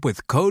 Sign up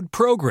with code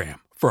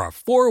PROGRAM for a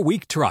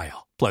 4-week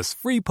trial, plus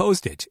free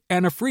postage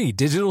and a free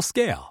digital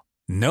scale.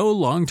 No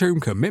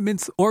long-term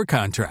commitments or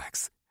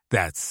contracts.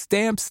 That's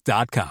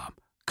Stamps.com.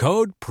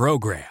 Code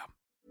PROGRAM.